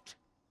 Don't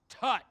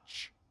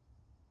touch.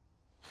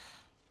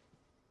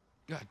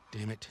 God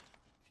damn it.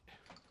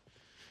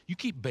 You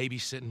keep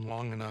babysitting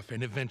long enough,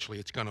 and eventually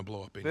it's gonna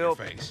blow up in Bill, your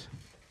face.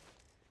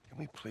 Can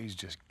we please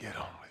just get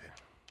on with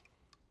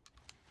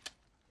it?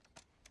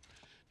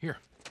 Here.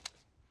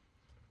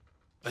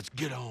 Let's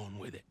get on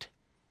with it.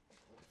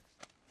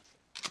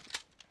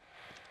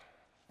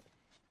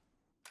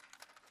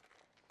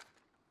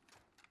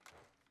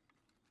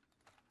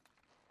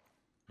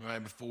 All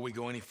right, before we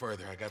go any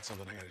further, I got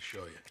something I gotta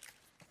show you.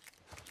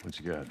 What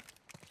you got?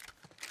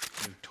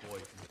 New toy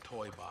from the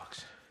toy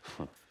box.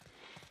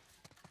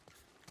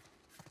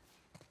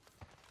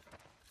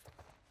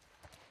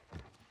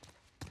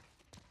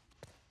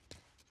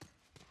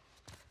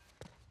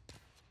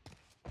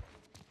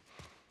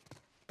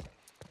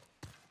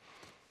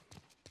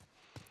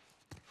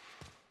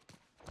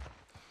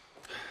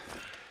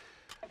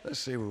 Let's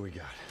see what we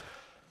got.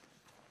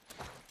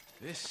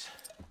 This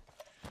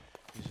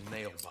is a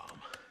nail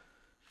bomb.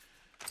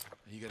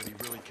 You gotta be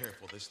really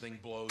careful. This thing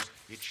blows,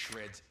 it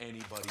shreds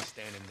anybody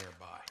standing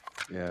nearby.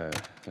 Yeah,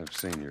 I've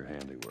seen your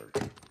handiwork.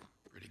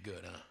 Pretty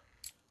good, huh?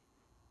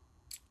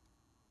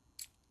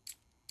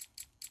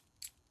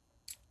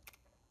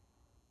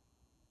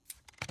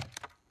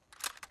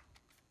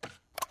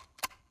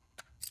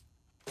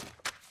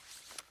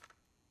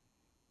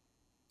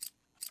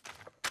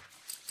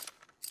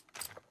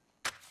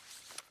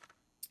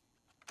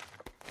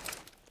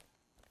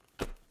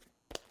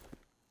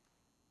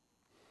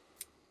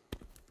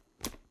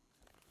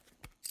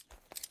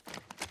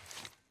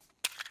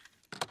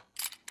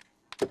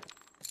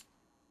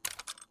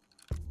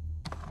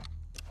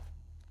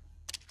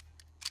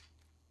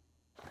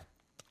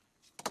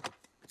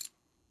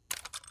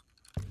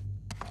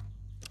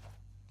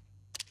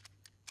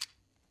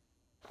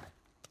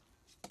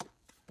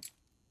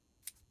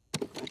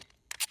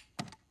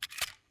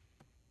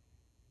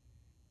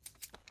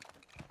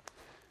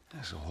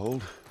 This'll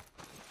hold.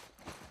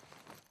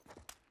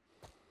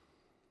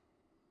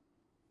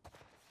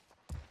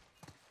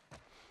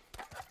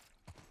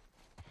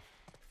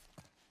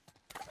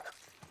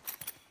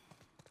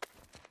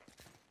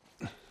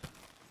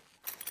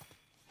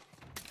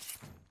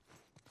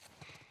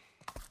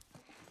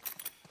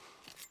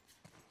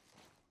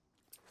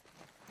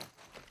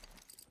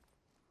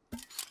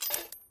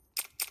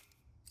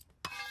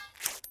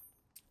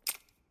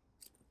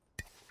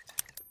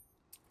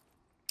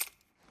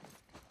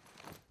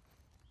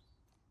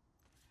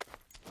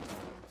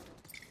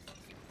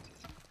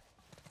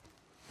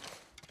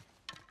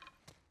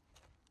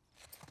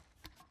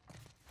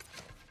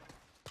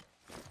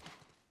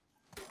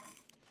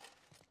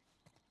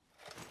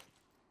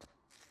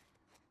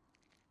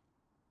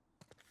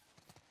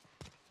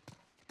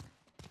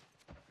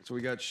 So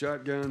we got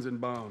shotguns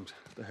and bombs.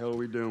 What the hell are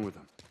we doing with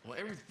them? Well,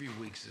 every few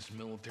weeks, this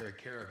military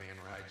caravan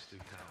rides through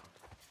town.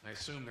 I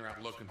assume they're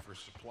out looking for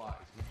supplies.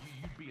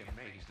 You'd be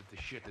amazed at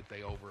the shit that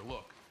they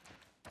overlook.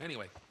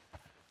 Anyway,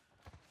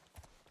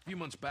 a few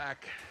months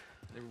back,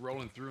 they were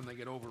rolling through and they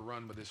get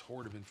overrun by this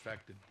horde of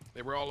infected.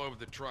 They were all over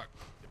the truck.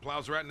 It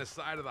plows right in the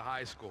side of the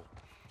high school.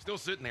 Still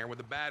sitting there with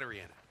a battery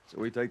in it. So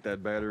we take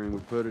that battery and we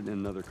put it in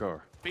another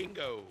car.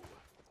 Bingo!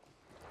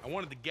 I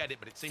wanted to get it,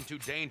 but it seemed too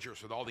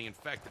dangerous with all the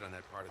infected on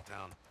that part of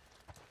town.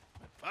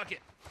 But fuck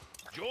it.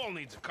 Joel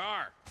needs a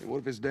car. Hey, what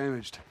if it's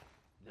damaged?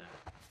 Nah,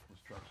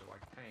 those trucks are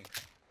like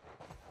tanks.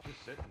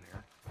 Just sitting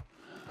there.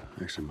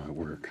 Actually might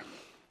work.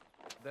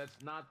 That's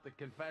not the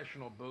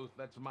confessional booth.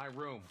 That's my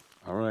room.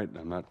 All right,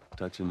 I'm not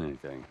touching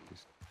anything.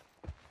 Just...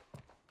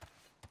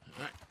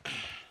 All right.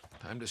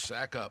 Time to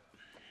sack up.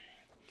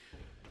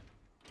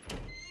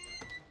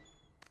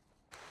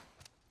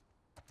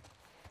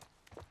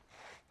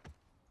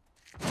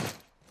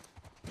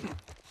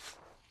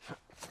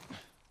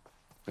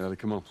 Ellie,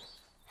 come on.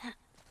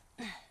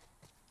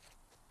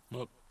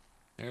 Look,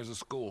 there's a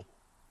school.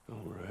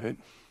 All right.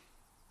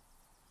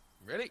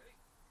 Ready?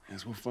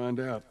 Guess we'll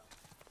find out.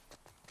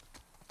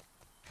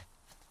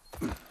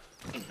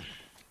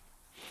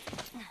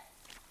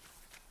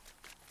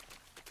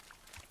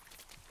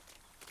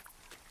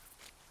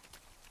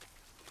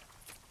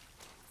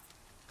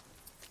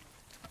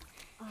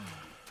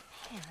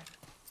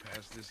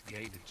 Past this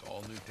gate, it's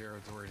all new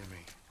territory to me.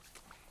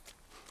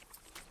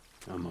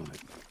 I'm on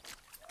it.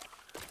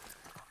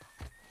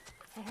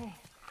 Hey,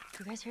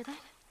 you guys hear that?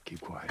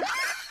 Keep quiet.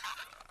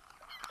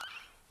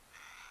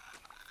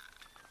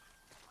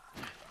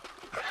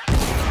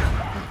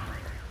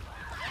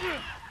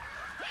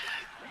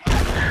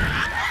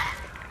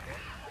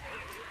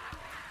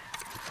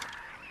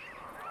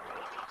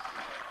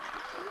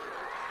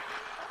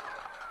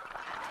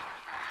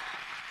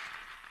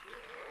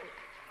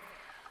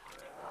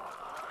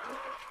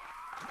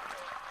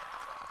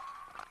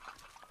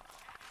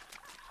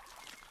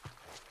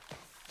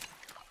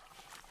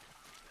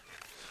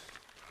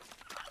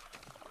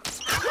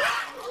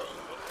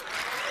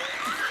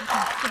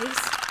 Hayes?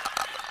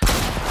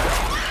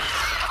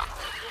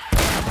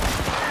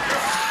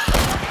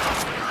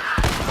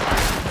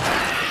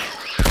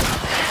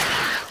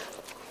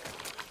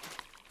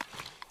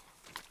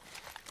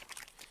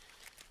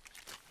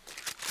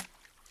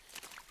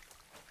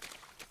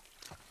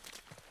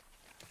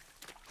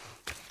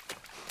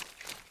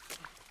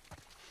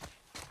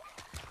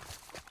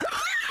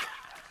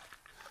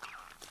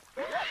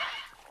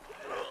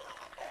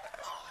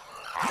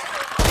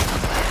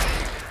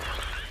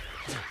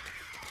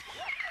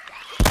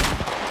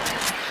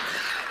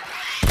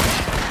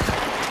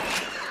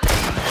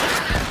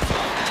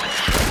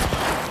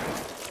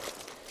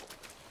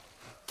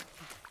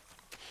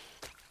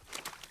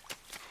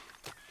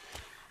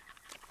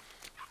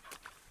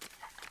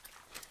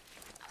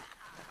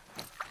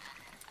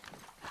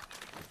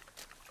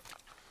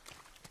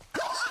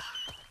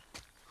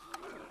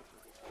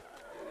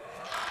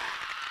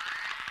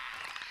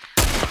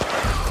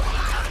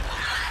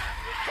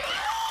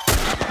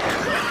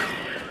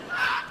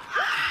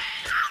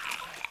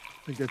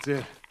 I think that's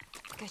it.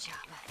 Good job.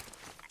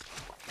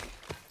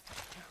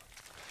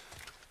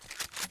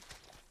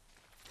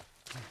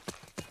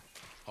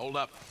 Hold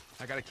up.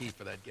 I got a key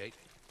for that gate.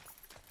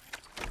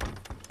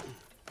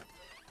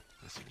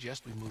 I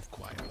suggest we move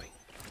quietly.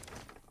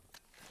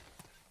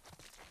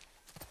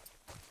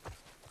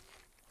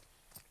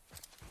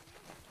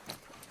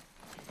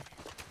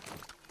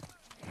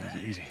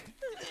 Easy.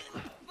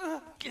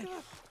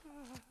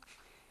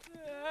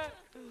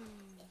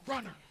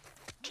 Runner!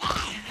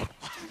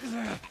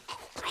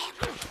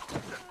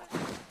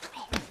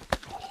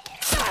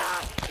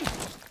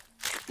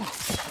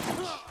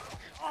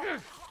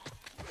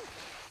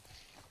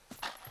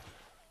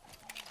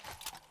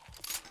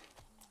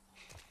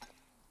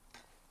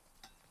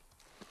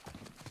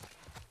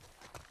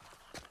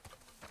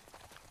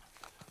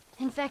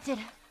 Infected.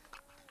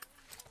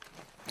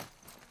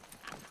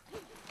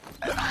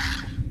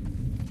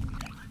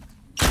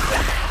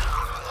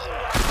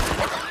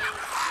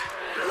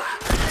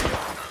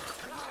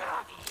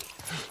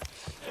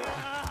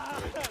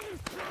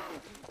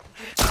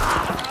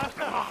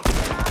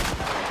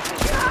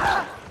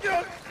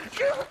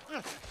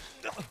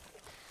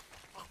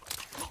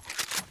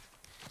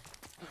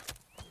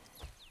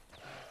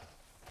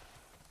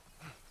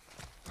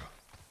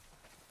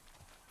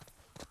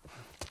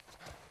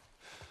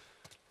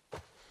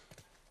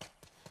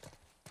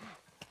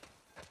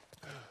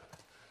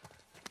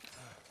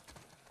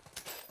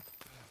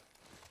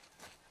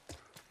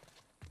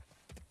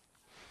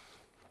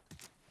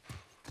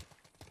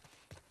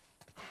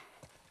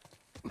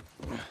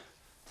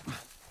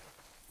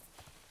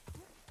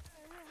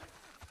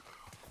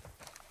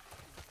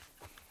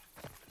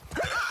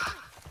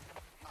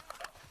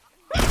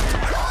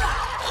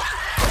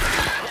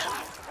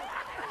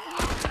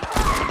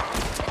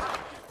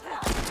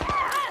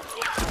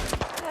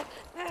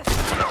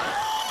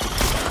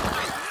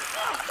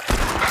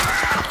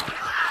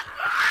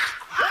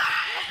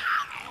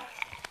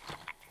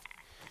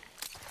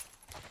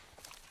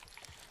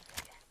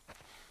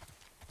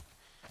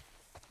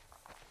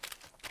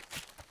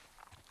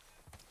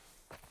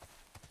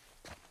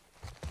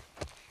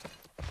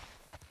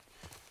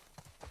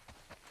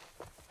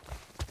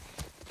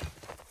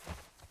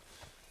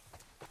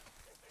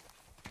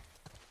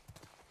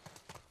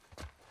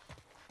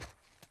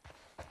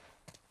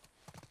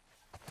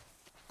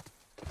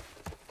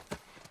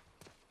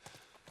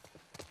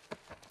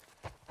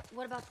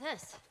 What about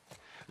this?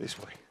 This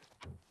way.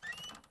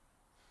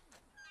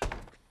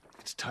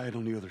 It's tied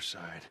on the other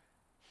side.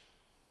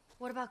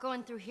 What about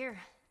going through here?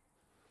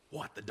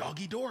 What, the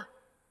doggy door?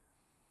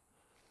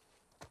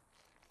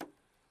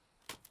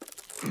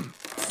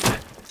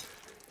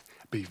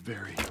 Be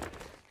very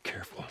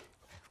careful.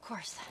 Of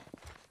course.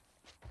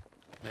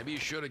 Maybe you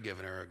should have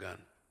given her a gun.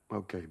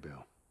 Okay,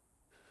 Bill.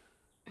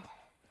 There's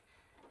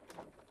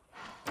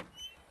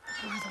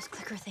more of those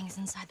clicker things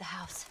inside the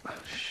house. Oh,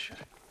 shit.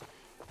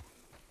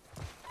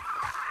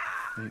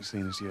 They ain't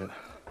seen us yet.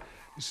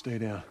 Just stay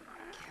down.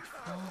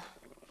 Careful.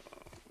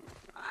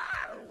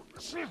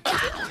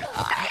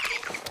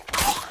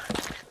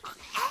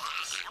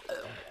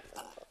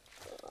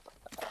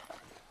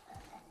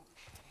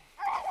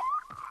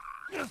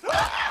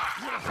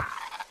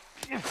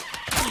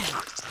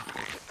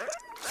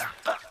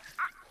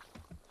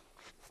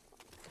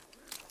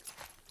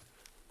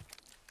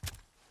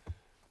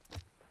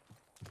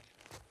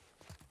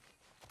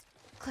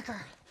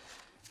 Clicker.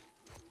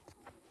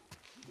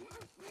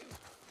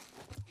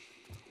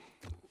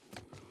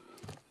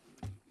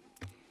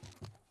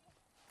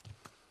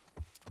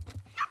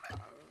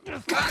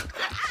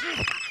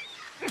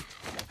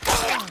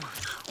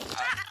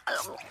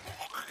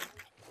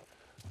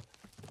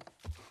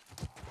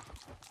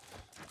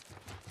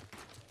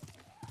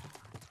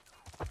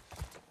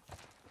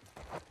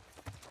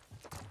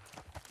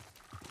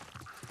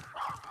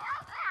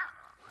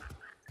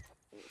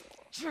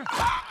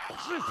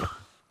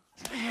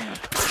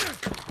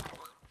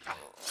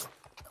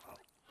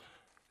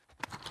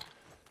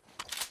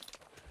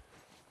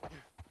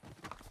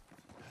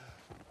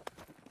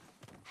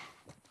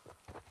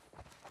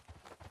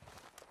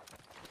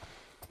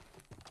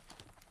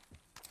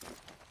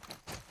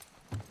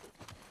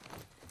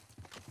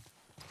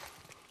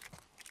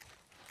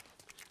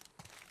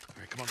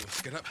 Come on,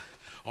 let's get up.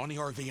 On the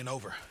RV and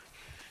over.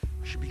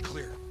 Should be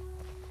clear.